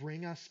God will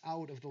bring us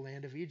out of the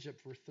land of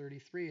Egypt, verse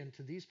 33. And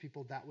to these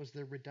people, that was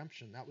their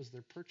redemption, that was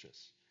their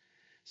purchase.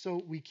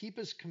 So we keep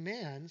his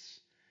commands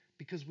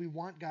because we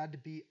want God to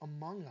be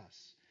among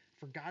us.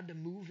 For God to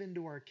move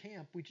into our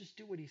camp, we just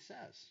do what he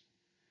says.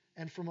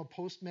 And from a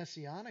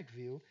post-messianic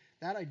view,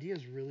 that idea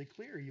is really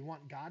clear. You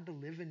want God to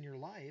live in your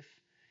life.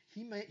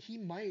 He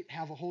might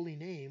have a holy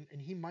name,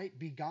 and he might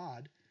be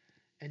God,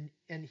 and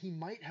he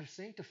might have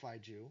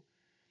sanctified you,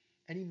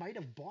 and he might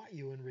have bought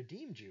you and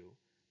redeemed you.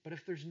 But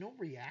if there's no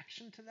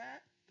reaction to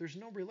that, there's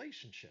no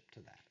relationship to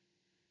that,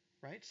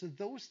 right? So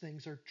those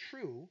things are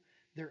true.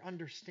 They're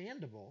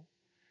understandable,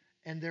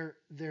 and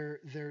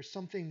they're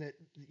something that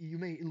you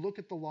may look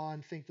at the law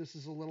and think this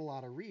is a little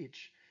out of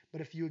reach.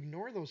 But if you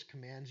ignore those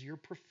commands, you're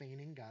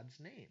profaning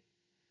God's name.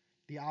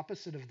 The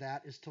opposite of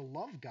that is to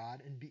love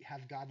God and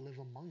have God live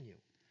among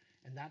you.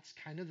 And that's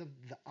kind of the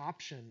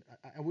option.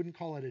 I wouldn't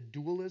call it a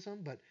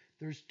dualism, but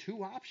there's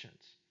two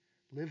options.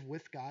 Live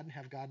with God and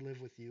have God live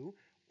with you,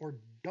 or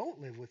don't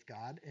live with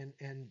God and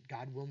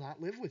God will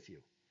not live with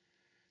you.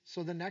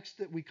 So the next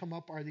that we come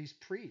up are these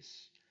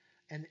priests.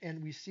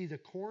 And we see the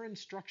core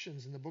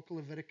instructions in the book of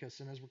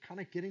Leviticus. And as we're kind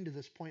of getting to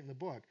this point in the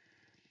book,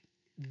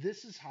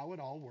 this is how it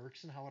all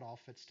works and how it all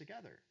fits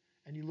together.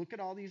 And you look at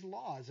all these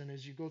laws, and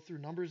as you go through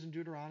Numbers and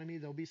Deuteronomy,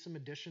 there'll be some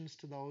additions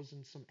to those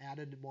and some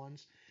added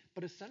ones.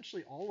 But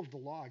essentially, all of the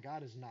law of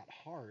God is not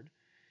hard.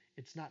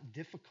 It's not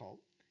difficult.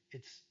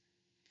 It's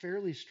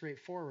fairly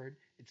straightforward.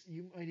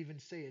 You might even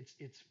say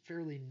it's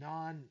fairly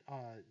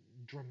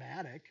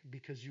non-dramatic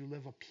because you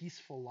live a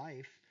peaceful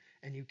life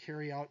and you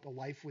carry out the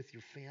life with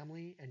your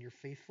family and you're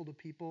faithful to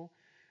people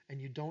and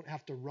you don't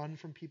have to run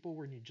from people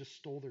when you just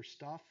stole their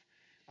stuff.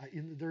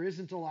 There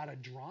isn't a lot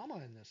of drama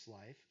in this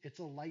life. It's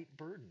a light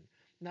burden.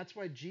 And that's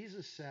why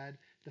Jesus said,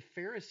 the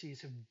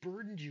Pharisees have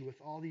burdened you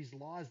with all these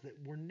laws that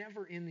were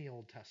never in the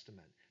Old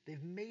Testament.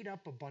 They've made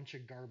up a bunch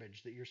of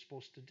garbage that you're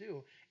supposed to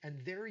do,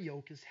 and their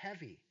yoke is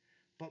heavy.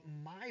 But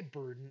my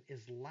burden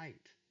is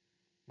light.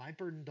 My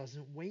burden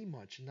doesn't weigh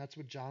much, and that's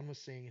what John was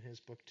saying in his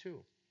book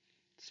too.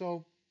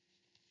 So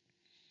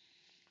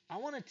I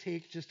want to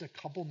take just a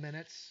couple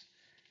minutes.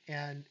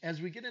 And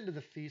as we get into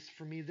the feasts,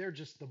 for me, they're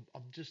just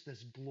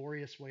this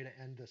glorious way to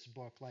end this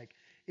book. Like,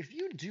 if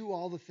you do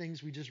all the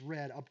things we just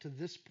read up to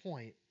this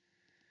point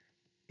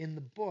in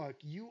the book,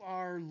 you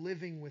are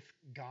living with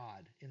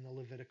God in the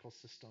Levitical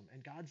system,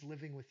 and God's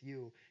living with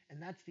you,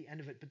 and that's the end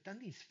of it. But then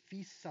these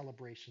feast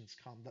celebrations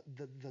come,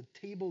 the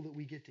table that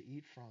we get to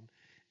eat from.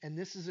 And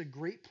this is a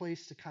great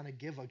place to kind of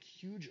give a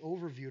huge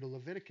overview to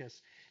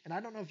Leviticus. And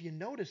I don't know if you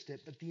noticed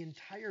it, but the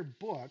entire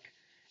book,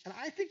 and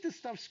I think this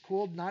stuff's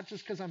cool, not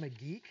just because I'm a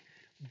geek,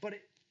 but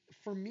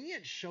for me,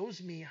 it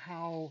shows me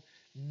how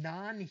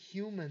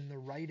non-human the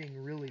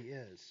writing really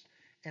is.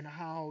 And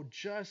how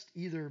just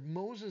either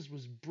Moses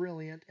was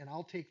brilliant, and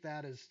I'll take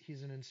that as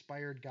he's an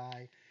inspired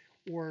guy,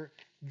 or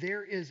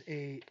there is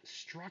a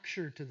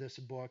structure to this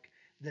book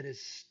that is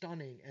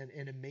stunning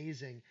and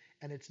amazing,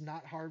 and it's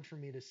not hard for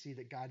me to see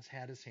that God's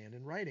had his hand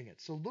in writing it.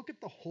 So look at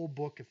the whole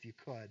book if you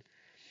could.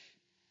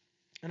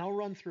 And I'll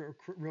run through it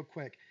real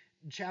quick.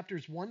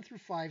 Chapters 1 through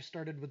 5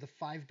 started with the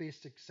 5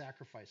 basic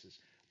sacrifices.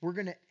 We're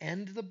going to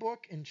end the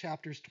book in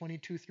chapters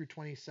 22 through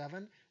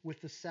 27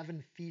 with the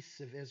 7 feasts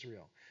of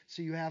Israel.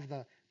 So you have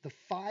the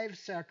 5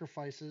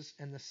 sacrifices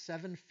and the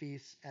 7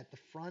 feasts at the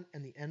front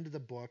and the end of the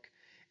book.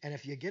 And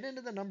if you get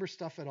into the number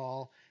stuff at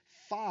all,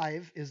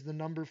 5 is the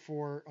number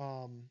for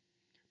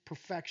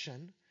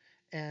perfection,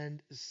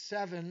 and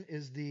 7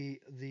 is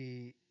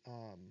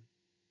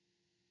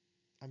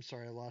I'm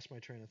sorry, I lost my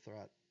train of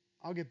thought.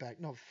 I'll get back.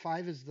 No,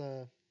 5 is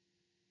the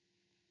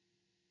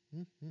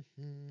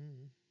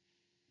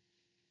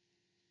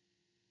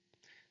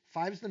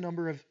 5 is the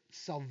number of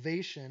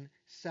salvation,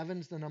 7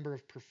 is the number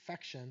of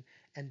perfection,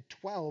 and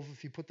 12,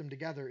 if you put them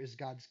together, is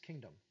God's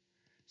kingdom.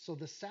 So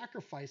the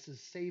sacrifices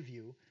save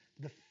you.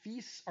 The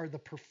feasts are the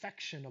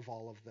perfection of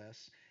all of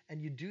this,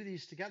 and you do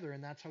these together,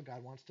 and that's how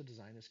God wants to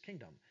design his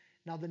kingdom.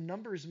 Now, the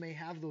numbers may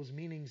have those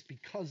meanings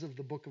because of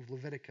the book of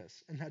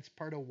Leviticus, and that's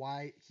part of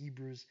why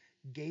Hebrews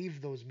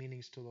gave those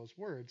meanings to those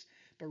words.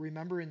 But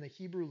remember, in the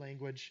Hebrew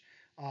language,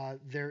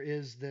 there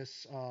is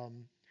this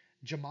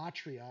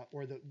gematria,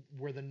 or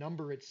where the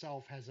number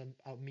itself has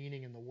a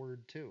meaning in the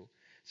word too.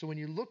 So when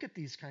you look at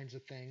these kinds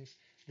of things,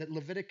 that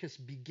Leviticus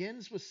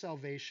begins with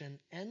salvation,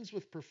 ends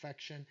with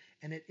perfection,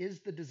 and it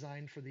is the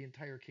design for the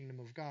entire kingdom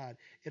of God.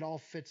 It all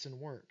fits and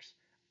works.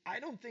 I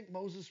don't think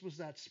Moses was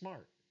that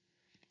smart.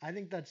 I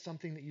think that's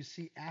something that you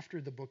see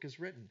after the book is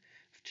written.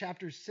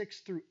 Chapters 6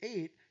 through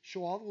 8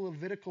 show all the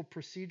Levitical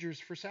procedures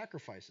for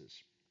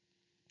sacrifices,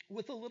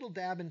 with a little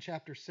dab in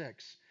chapter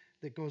 6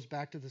 that goes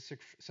back to the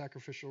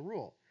sacrificial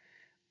rule.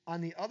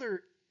 On the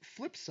other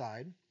flip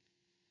side,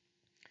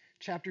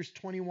 chapters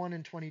 21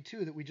 and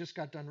 22 that we just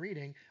got done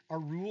reading are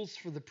rules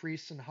for the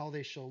priests and how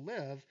they shall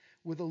live,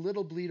 with a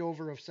little bleed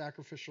over of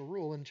sacrificial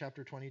rule in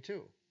chapter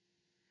 22.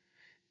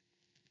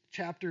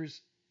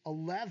 Chapters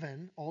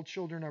 11, all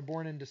children are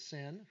born into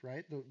sin,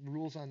 right? The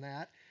rules on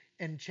that.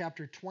 And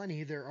chapter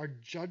 20, there are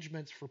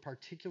judgments for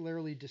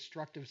particularly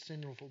destructive,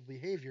 sinful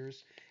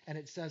behaviors. And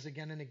it says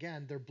again and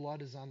again, their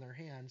blood is on their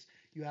hands.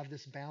 You have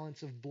this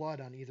balance of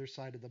blood on either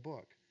side of the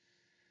book.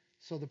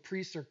 So the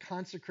priests are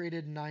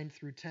consecrated 9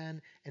 through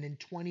 10, and in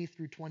 20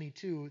 through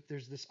 22,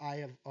 there's this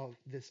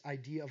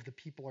idea of the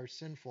people are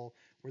sinful,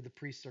 where the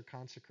priests are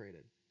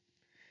consecrated.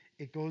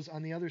 It goes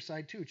on the other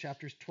side too.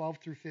 Chapters 12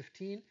 through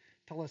 15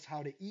 tell us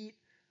how to eat,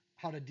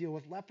 how to deal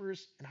with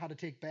lepers, and how to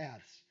take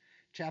baths.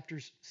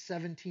 Chapters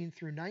 17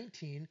 through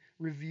 19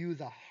 review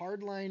the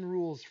hardline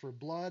rules for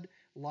blood,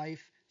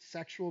 life,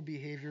 sexual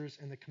behaviors,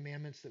 and the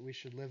commandments that we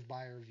should live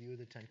by, or review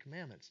the 10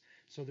 Commandments.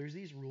 So there's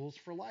these rules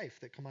for life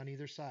that come on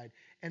either side.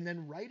 And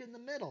then right in the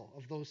middle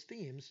of those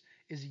themes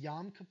is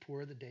Yom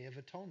Kippur, the Day of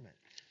Atonement.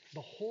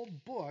 The whole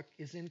book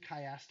is in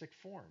chiastic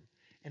form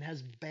and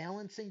has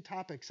balancing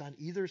topics on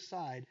either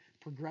side,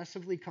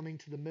 progressively coming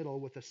to the middle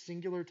with a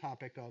singular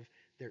topic of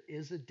there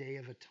is a Day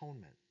of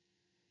Atonement.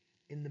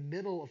 In the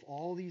middle of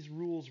all these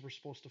rules we're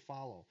supposed to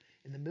follow,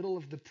 in the middle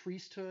of the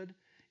priesthood,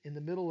 in the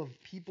middle of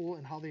people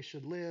and how they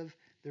should live,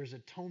 there's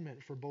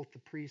atonement for both the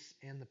priests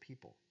and the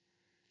people.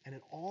 And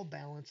it all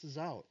balances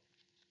out.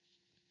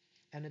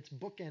 And it's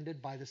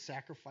bookended by the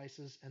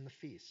sacrifices and the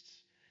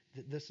feasts.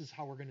 That this is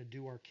how we're going to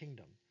do our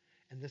kingdom.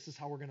 And this is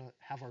how we're going to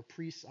have our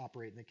priests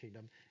operate in the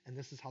kingdom. And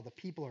this is how the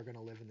people are going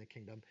to live in the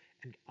kingdom.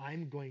 And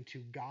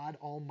God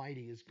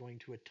Almighty is going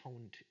to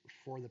atone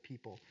for the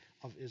people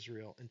of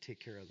Israel and take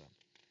care of them.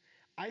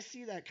 I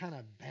see that kind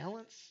of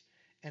balance,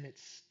 and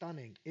it's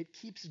stunning. It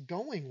keeps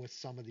going with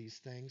some of these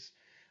things.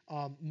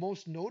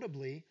 Most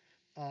notably,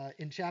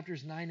 in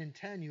chapters 9 and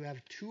 10, you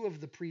have 2 of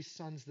the priest's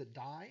sons that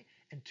die,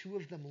 and 2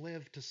 of them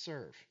live to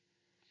serve.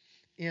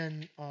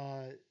 In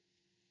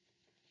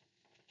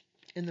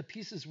the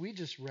pieces we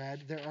just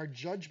read, there are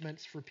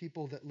judgments for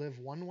people that live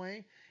one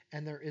way,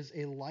 and there is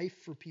a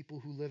life for people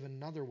who live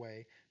another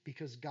way,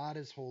 because God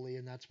is holy,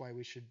 and that's why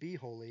we should be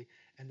holy.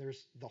 And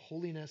there's the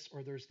holiness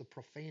or there's the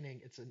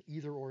profaning. It's an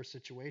either-or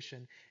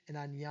situation. And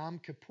on Yom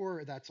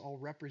Kippur, that's all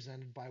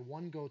represented by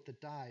 1 goat that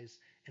dies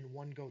and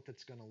 1 goat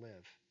that's going to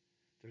live.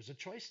 There's a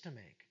choice to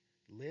make.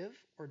 Live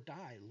or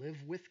die. Live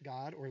with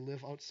God or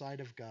live outside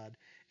of God.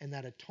 And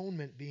that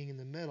atonement being in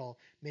the middle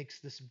makes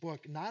this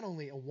book not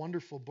only a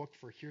wonderful book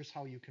for here's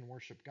how you can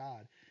worship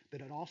God,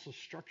 but it also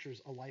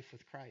structures a life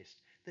with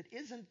Christ that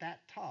isn't that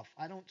tough.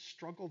 I don't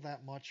struggle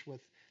that much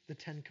with the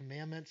 10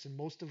 Commandments, and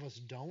most of us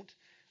don't,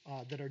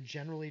 that are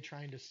generally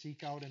trying to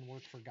seek out and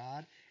work for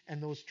God.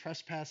 And those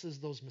trespasses,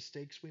 those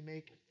mistakes we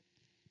make,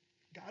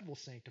 God will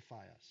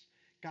sanctify us.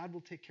 God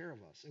will take care of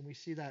us. And we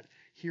see that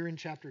here in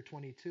chapter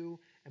 22,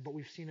 but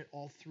we've seen it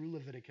all through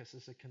Leviticus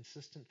as a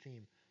consistent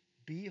theme.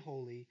 Be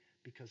holy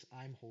because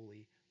I'm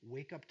holy.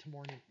 Wake up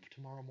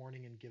tomorrow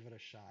morning and give it a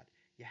shot.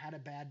 You had a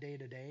bad day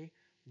today,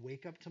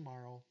 wake up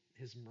tomorrow.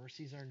 His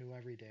mercies are new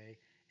every day.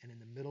 And in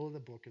the middle of the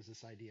book is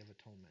this idea of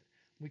atonement.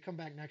 When we come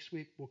back next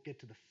week, we'll get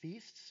to the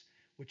feasts,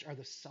 which are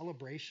the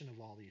celebration of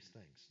all these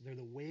things. They're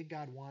the way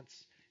God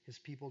wants his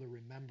people to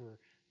remember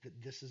that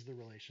this is the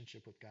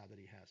relationship with God that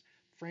he has.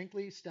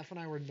 Frankly, Steph and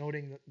I were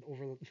noting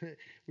that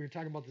we were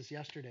talking about this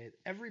yesterday.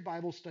 Every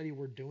Bible study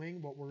we're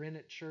doing, what we're in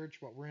at church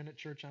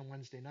on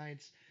Wednesday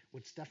nights,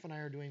 what Steph and I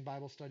are doing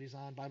Bible studies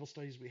on, Bible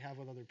studies we have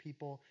with other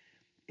people,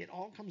 it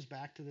all comes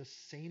back to this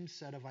same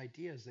set of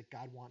ideas that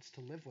God wants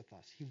to live with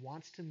us. He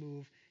wants to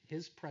move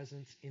his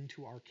presence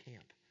into our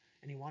camp,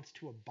 and he wants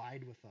to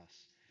abide with us.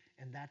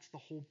 And that's the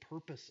whole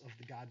purpose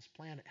of God's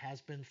plan. It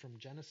has been from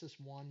Genesis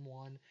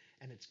 1:1,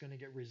 and it's going to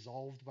get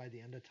resolved by the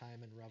end of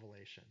time in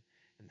Revelation.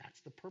 And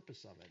that's the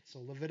purpose of it. So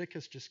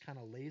Leviticus just kind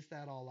of lays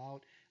that all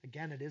out.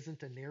 Again, it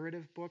isn't a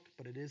narrative book,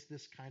 but it is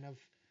this kind of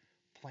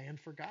plan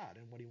for God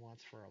and what he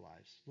wants for our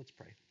lives. Let's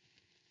pray.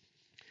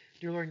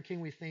 Dear Lord and King,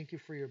 we thank you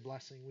for your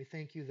blessing. We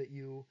thank you that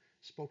you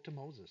spoke to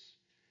Moses,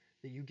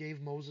 that you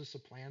gave Moses a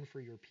plan for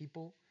your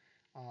people,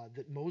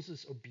 that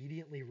Moses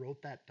obediently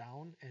wrote that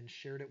down and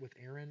shared it with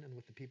Aaron and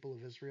with the people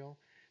of Israel,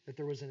 that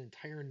there was an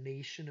entire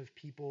nation of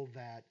people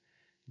that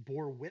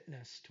bore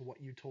witness to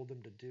what you told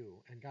them to do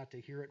and got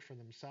to hear it for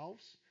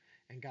themselves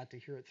and got to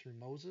hear it through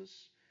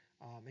Moses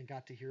and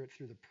got to hear it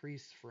through the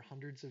priests for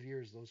hundreds of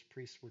years. Those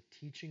priests were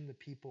teaching the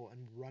people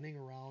and running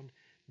around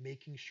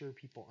making sure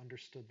people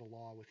understood the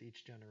law with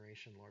each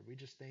generation, Lord. We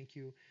just thank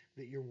you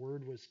that your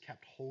word was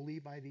kept holy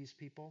by these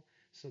people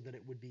so that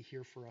it would be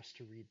here for us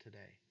to read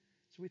today.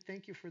 So we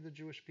thank you for the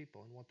Jewish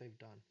people and what they've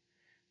done.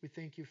 We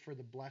thank you for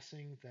the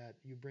blessing that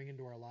you bring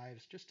into our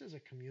lives just as a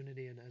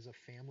community and as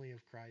a family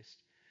of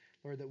Christ.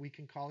 Lord, that we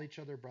can call each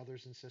other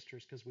brothers and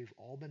sisters because we've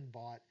all been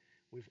bought,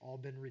 we've all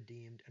been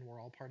redeemed, and we're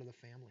all part of the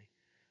family.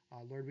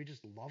 Lord, we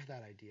just love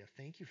that idea.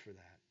 Thank you for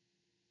that.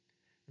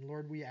 And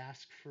Lord, I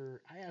ask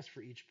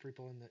for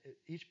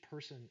each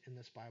person in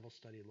this Bible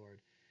study, Lord,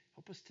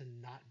 help us to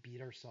not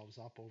beat ourselves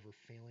up over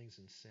failings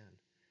and sin.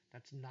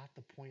 That's not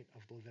the point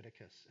of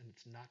Leviticus, and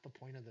it's not the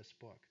point of this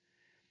book.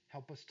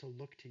 Help us to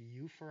look to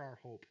you for our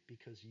hope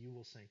because you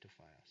will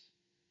sanctify us.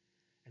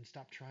 And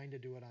stop trying to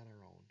do it on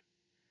our own.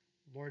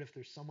 Lord, if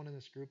there's someone in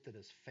this group that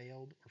has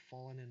failed or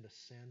fallen into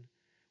sin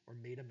or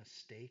made a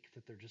mistake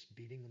that they're just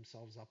beating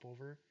themselves up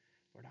over,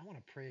 Lord, I want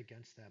to pray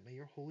against that. May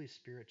your Holy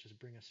Spirit just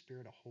bring a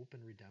spirit of hope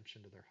and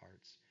redemption to their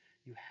hearts.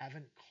 You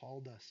haven't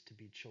called us to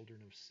be children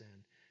of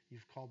sin.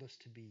 You've called us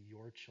to be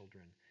your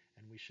children,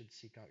 and we should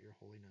seek out your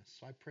holiness.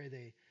 So I pray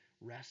they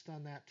rest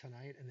on that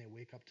tonight and they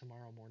wake up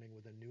tomorrow morning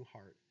with a new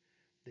heart,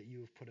 that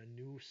you have put a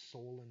new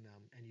soul in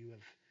them and you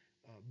have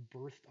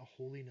birthed a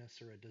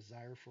holiness or a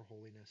desire for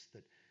holiness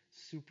that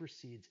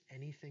supersedes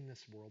anything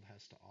this world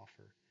has to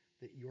offer,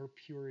 that your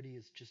purity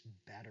is just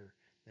better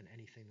than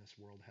anything this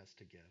world has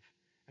to give.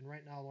 And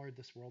right now, Lord,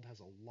 this world has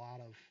a lot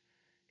of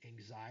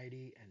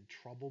anxiety and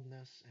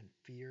troubledness and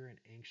fear and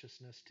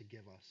anxiousness to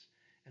give us.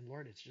 And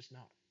Lord, it's just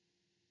not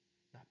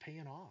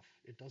paying off.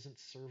 It doesn't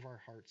serve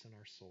our hearts and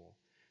our soul.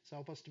 So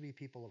help us to be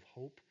people of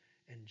hope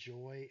and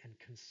joy and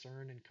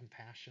concern and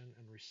compassion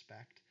and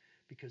respect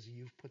because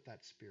you've put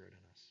that spirit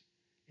in us.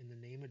 In the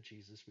name of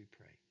Jesus, we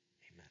pray.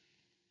 Amen.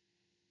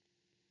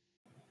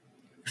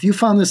 If you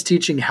found this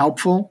teaching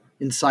helpful,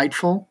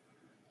 insightful,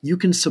 you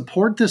can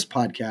support this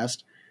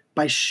podcast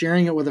by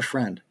sharing it with a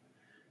friend.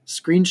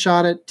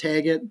 Screenshot it,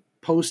 tag it,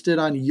 post it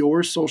on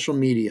your social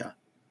media.